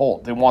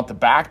hold. They want the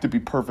back to be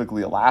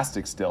perfectly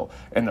elastic still,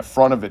 and the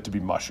front of it to be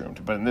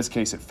mushroomed. But in this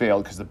case, it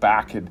failed because the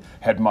back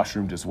had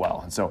mushroomed as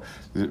well. And so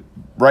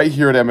right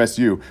here at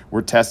MSU,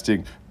 we're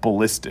testing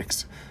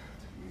ballistics,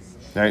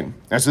 right?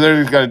 And so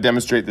they're going to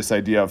demonstrate this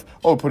idea of,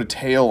 oh, put a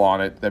tail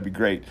on it, that'd be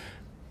great.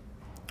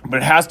 But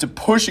it has to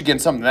push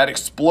against something. That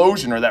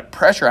explosion or that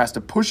pressure has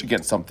to push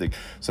against something.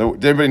 So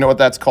does anybody know what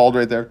that's called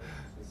right there?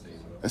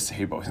 A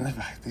sabot.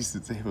 These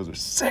sabots are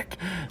sick,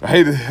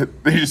 right?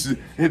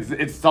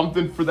 It's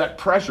something for that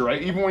pressure, right?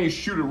 Even when you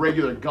shoot a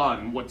regular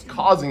gun, what's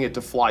causing it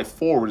to fly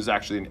forward is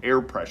actually an air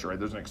pressure, right?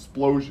 There's an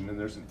explosion and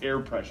there's an air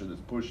pressure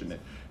that's pushing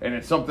it.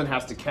 And something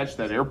has to catch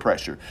that air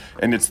pressure.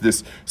 And it's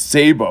this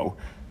sabot.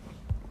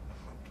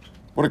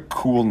 What a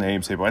cool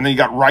name, sabot. And then you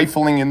got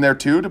rifling in there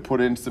too to put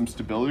in some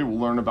stability. We'll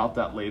learn about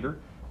that later,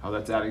 how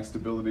that's adding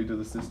stability to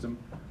the system.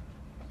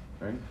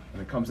 Right?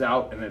 And it comes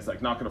out, and it's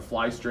like not going to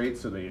fly straight,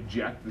 so they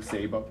eject the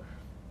sabot.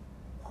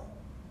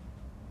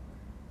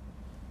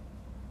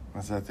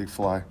 Let's that thing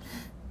fly.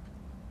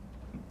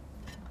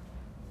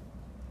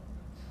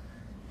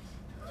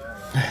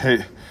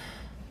 Hey,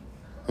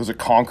 those are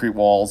concrete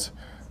walls.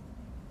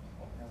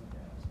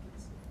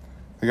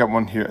 I got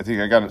one here. I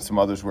think I got some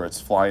others where it's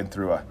flying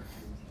through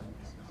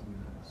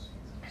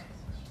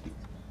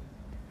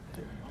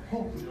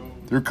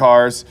through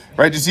cars,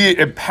 right? You see,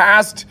 it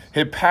passed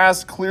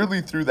clearly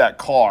through that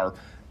car,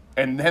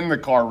 and then the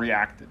car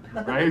reacted,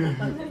 right?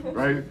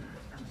 Right?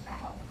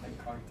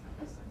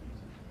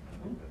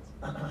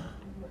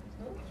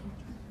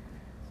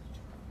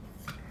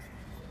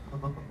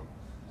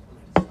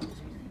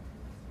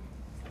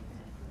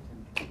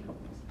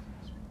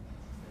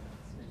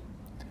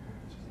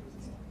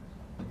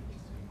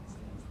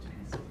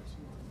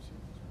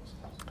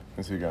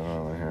 Let's see, we got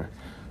another one here.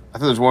 I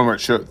thought there's one where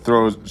it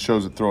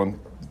shows it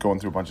going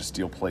through a bunch of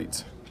steel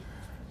plates.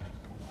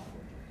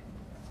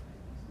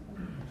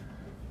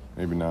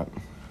 Maybe not.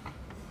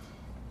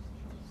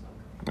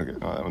 Okay,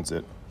 oh, that one's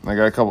it. I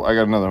got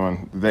another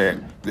one.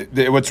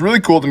 What's really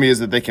cool to me is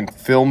that they can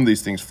film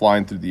these things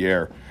flying through the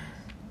air.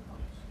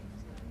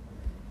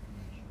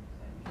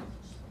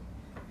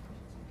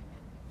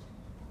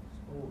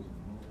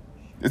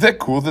 Is that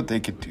cool that they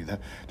could do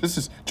that?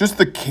 Just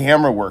the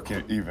camera work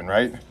even,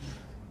 right?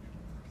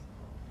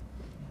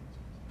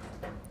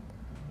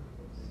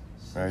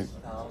 Right?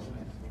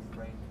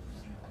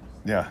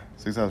 Yeah,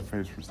 6,000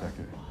 frames per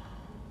second.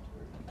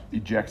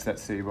 Ejects that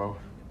sabot.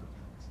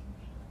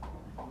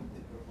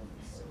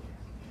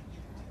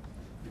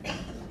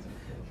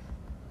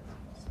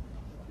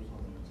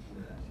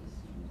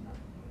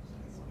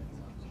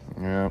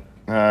 Yeah.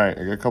 All right,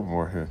 I got a couple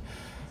more here.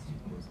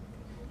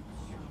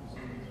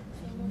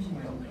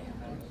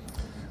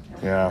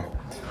 Yeah.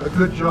 A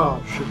good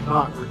job should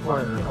not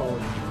require a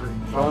college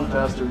degree. John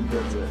Bastard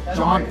gets it.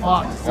 John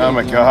Fox. Oh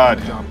my God.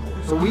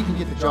 So we can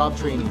get the job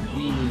training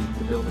we need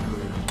to build a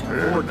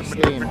career. Or to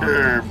stay in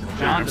Montana.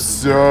 I'm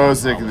so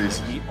sick of these.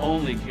 He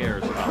only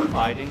cares about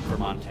fighting for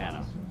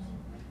Montana.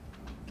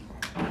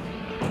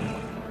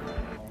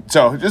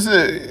 So just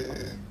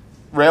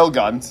rail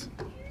guns.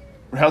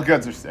 Rail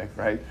guns are sick,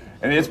 right?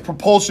 And its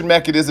propulsion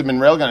mechanism in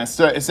railgun,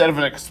 instead of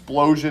an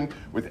explosion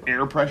with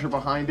air pressure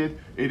behind it,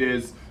 it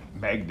is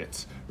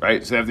magnets,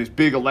 right? So they have these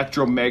big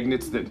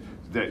electromagnets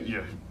that you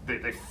know,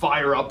 they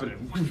fire up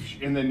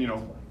and then, you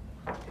know,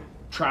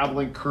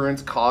 traveling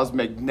currents cause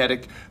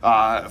magnetic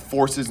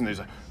forces, and there's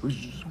a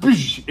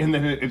and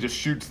then it just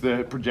shoots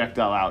the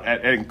projectile out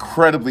at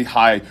incredibly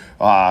high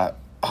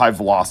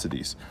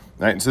velocities.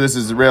 Right, and so this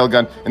is a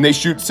railgun, and they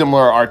shoot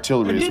similar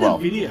artillery as well.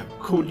 I did a video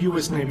called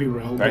US Navy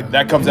Railgun. Right,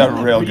 that comes out of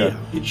a railgun.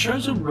 It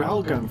shows a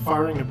railgun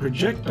firing a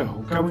projectile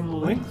going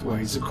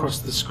lengthways across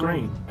the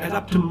screen at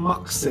up to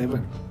Mach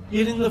 7.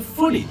 Yet in the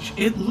footage,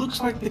 it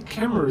looks like the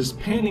camera is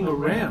panning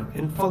around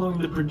and following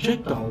the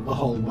projectile the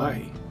whole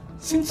way.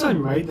 Since I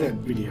made that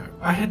video,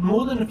 I had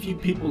more than a few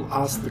people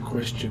ask the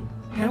question,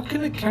 how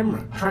can a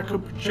camera track a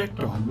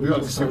projectile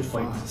moving so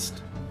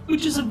fast?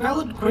 Which is a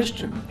valid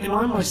question, and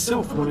I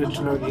myself wanted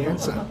to know the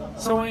answer,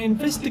 so I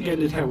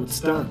investigated how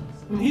it's done,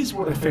 and here's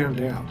what I found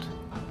out.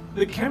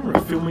 The camera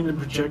filming the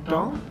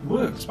projectile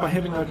works by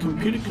having a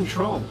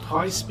computer-controlled,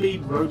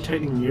 high-speed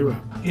rotating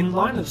mirror in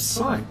line of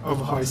sight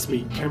of a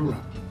high-speed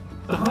camera.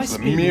 The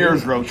high-speed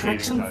mirror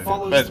tracks and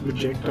follows the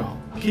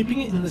projectile,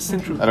 keeping it in the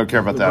center of I don't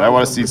care about that. I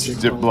want to see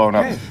zip blown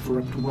up. For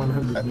up to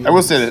 100 meters. I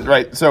will say that,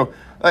 right? So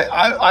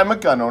I'm a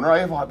gun owner.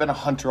 I've been a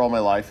hunter all my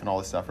life and all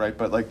this stuff, right?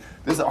 But like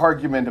this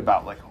argument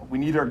about like we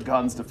need our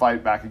guns to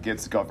fight back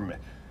against the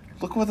government.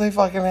 Look what they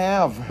fucking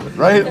have,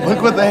 right?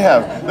 Look what they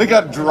have. They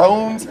got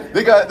drones.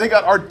 They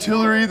got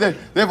artillery. They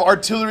have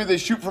artillery. They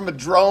shoot from a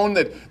drone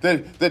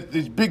that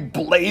these big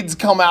blades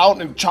come out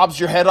and chops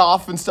your head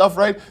off and stuff,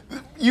 right?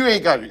 You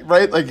ain't got it,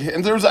 right? Like,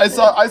 and I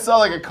saw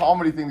like a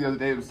comedy thing the other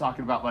day that was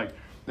talking about like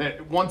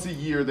that once a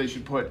year they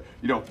should put,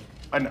 you know,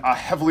 a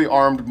heavily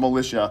armed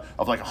militia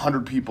of like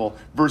 100 people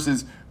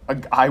versus a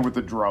guy with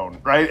a drone,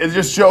 right? And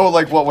just show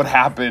like what would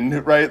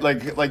happen, right?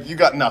 Like you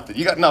got nothing.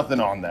 You got nothing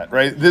on that,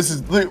 right? This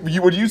is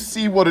would you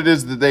see what it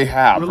is that they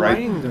have, right?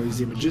 Relaying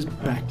those images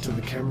back to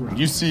the camera.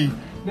 You see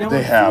now,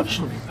 they have.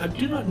 Unfortunately, I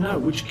do not know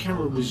which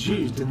camera was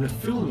used in the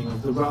filming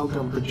of the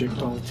railgun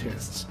projectile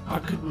tests. I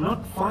could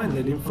not find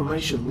that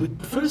information.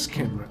 The first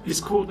camera is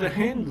called the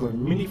Handler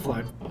Mini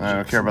Flight. I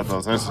don't care about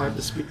those.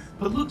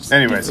 But looks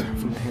anyways. different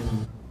from the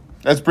Handler.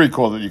 That's pretty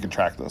cool that you can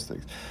track those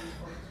things.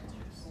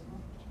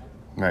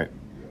 Right.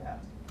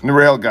 And the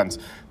rail guns.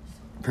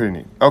 Pretty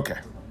neat. Okay.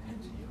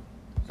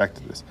 Back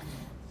to this.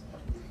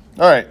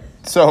 All right.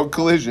 So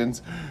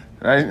collisions,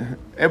 right?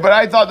 But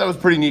I thought that was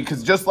pretty neat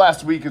because just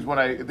last week is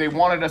when they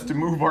wanted us to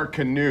move our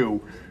canoe.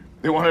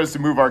 They wanted us to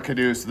move our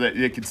canoe so that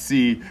you could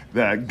see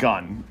the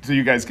gun, so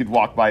you guys could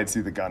walk by and see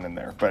the gun in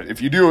there. But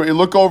if you do, you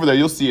look over there,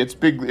 you'll see it's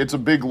big. It's a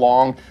big,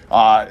 long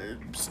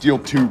steel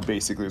tube,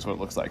 basically, is what it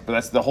looks like. But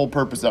that's the whole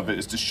purpose of it,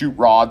 is to shoot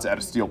rods at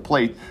a steel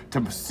plate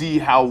to see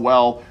how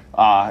well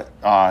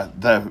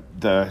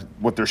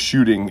what they're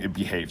shooting it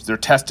behaves. They're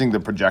testing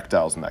the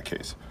projectiles in that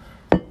case.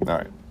 All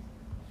right.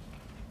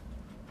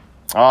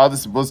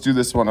 Let's do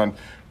this one on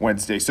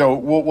Wednesday. So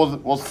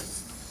we'll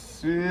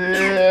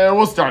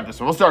start this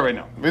one. We'll start right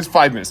now. It's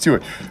 5 minutes to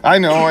it. I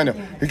know.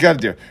 You got to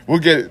do it. We'll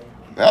get it.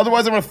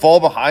 Otherwise, I'm going to fall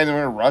behind. I'm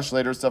going to rush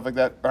later, stuff like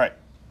that. All right.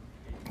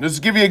 Just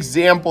to give you an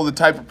example of the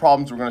type of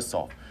problems we're going to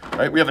solve.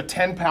 Right? We have a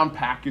 10-pound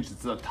package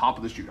that's at the top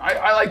of the chute.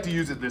 I like to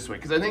use it this way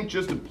because I think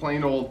just a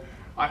plain old.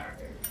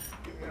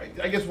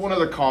 I guess one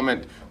other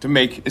comment to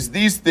make is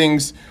these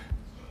things.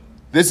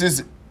 This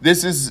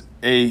is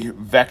a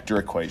vector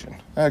equation.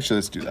 Actually,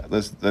 let's do that.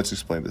 Let's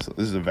explain this.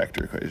 This is a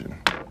vector equation.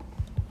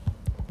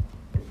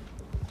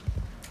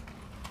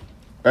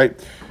 Right?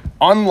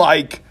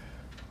 Unlike,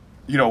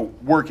 you know,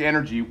 work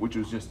energy, which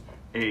was just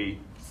a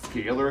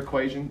scalar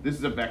equation, this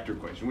is a vector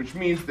equation, which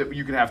means that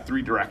you can have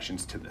 3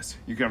 directions to this.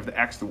 You can have the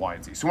x, the y,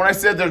 and z. So when I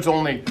said there's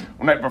only,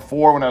 when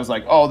I was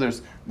like, oh,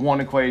 there's one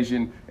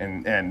equation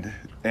and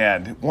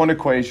one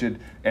equation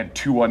and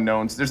 2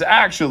 unknowns, there's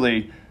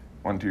actually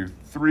 1, 2,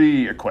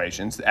 3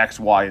 equations, the x,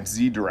 y, and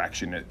z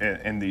direction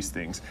in these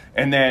things.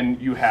 And then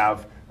you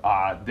have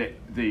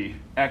the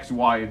x,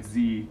 y, and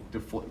z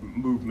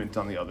movement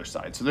on the other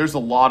side. So there's a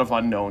lot of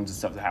unknowns and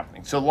stuff that's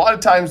happening. So a lot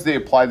of times they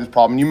apply this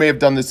problem. You may have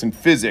done this in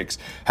physics.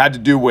 Had to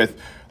do with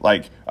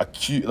like I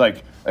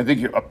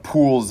think a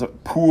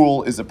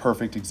pool is a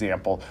perfect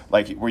example.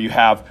 Like where you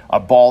have a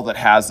ball that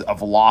has a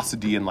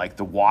velocity in like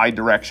the y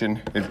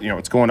direction.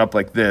 It's going up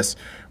like this.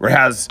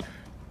 Where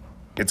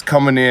it's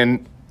coming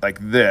in like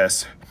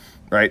this,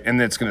 right? And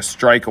then it's going to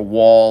strike a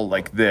wall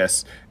like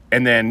this.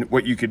 And then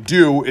what you could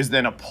do is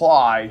then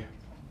apply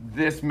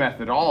this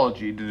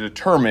methodology to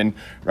determine,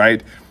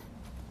 right,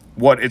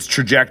 what its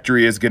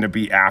trajectory is going to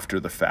be after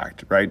the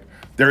fact, right?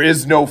 There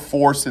is no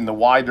force in the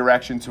y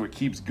direction, so it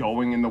keeps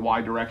going in the y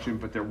direction,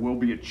 but there will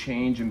be a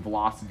change in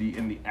velocity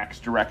in the x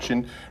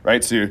direction,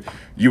 right? So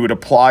you would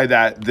apply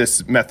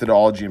this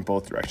methodology in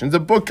both directions. The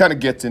book kind of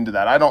gets into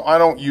that. I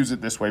don't use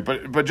it this way,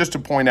 but just to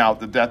point out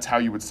that that's how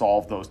you would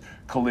solve those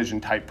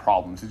collision type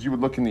problems. Is you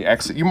would look in the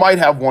x. You might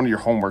have one of your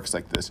homeworks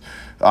like this.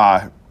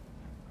 I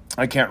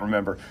can't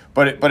remember,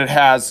 but it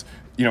has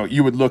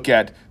you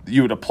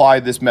would apply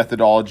this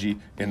methodology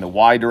in the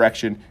y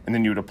direction, and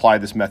then you would apply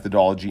this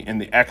methodology in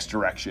the x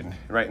direction,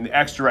 right? In the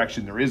x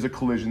direction, there is a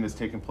collision that's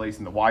taking place.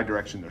 In the y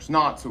direction, there's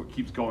not, so it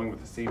keeps going with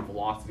the same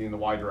velocity in the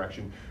y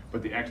direction,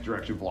 but the x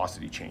direction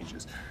velocity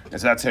changes. And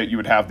so that's how you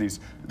would have these.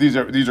 These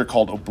are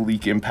called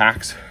oblique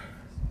impacts.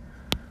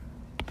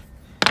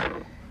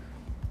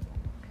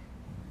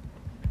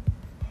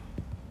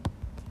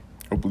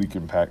 Oblique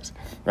impacts,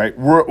 right?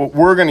 What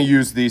we're going to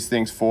use these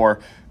things for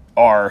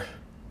are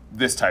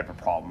this type of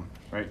problem,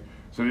 right?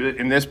 So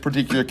in this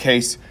particular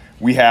case,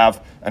 we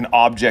have an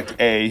object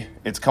A,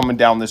 it's coming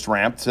down this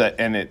ramp,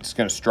 and it's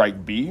going to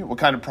strike B. What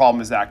kind of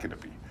problem is that going to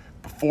be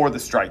before the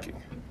striking?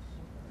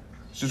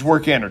 It's just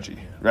work energy,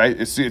 right?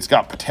 It's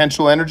got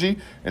potential energy,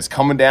 it's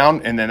coming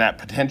down, and then that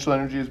potential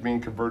energy is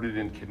being converted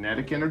into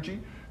kinetic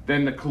energy.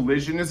 Then the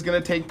collision is going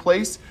to take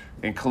place.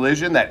 In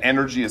collision, that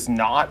energy is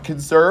not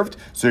conserved,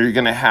 so you're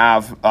going to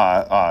have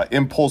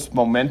impulse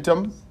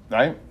momentum,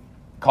 right?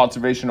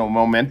 Conservation of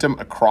momentum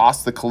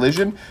across the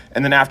collision,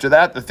 and then after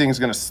that, the thing's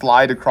going to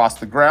slide across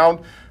the ground,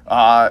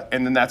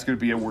 and then that's going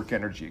to be a work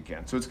energy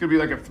again. So it's going to be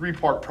like a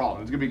three-part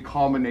problem. It's going to be a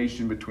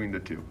combination between the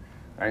two,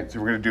 right? So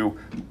we're going to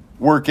do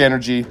work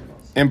energy,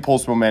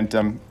 impulse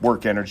momentum,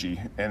 work energy,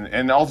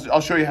 and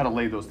I'll show you how to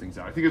lay those things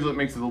out. I think it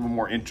makes it a little bit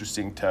more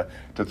interesting to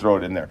throw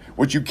it in there.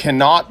 What you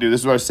cannot do,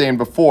 this is what I was saying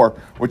before,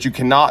 what you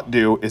cannot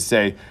do is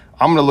say,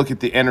 I'm going to look at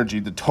the energy,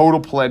 the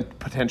total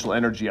potential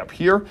energy up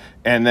here,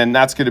 and then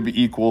that's going to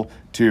be equal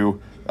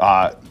to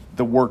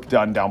the work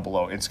done down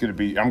below. It's going to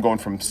be, I'm going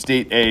from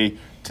state A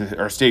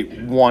or state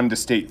 1 to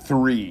state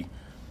 3,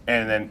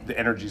 and then the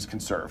energy is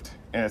conserved,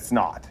 and it's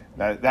not.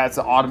 That's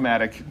an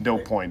automatic no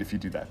point if you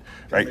do that,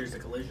 right? There's a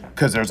collision.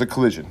 Because there's a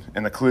collision,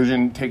 and the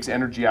collision takes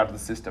energy out of the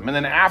system. And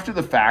then after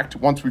the fact,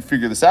 once we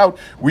figure this out,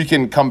 we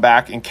can come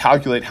back and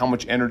calculate how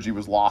much energy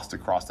was lost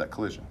across that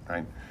collision,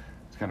 right?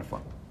 It's kind of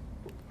fun.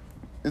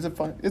 Is it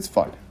fun? It's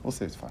fun. We'll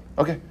say it's fun.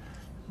 Okay,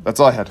 that's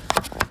all I had.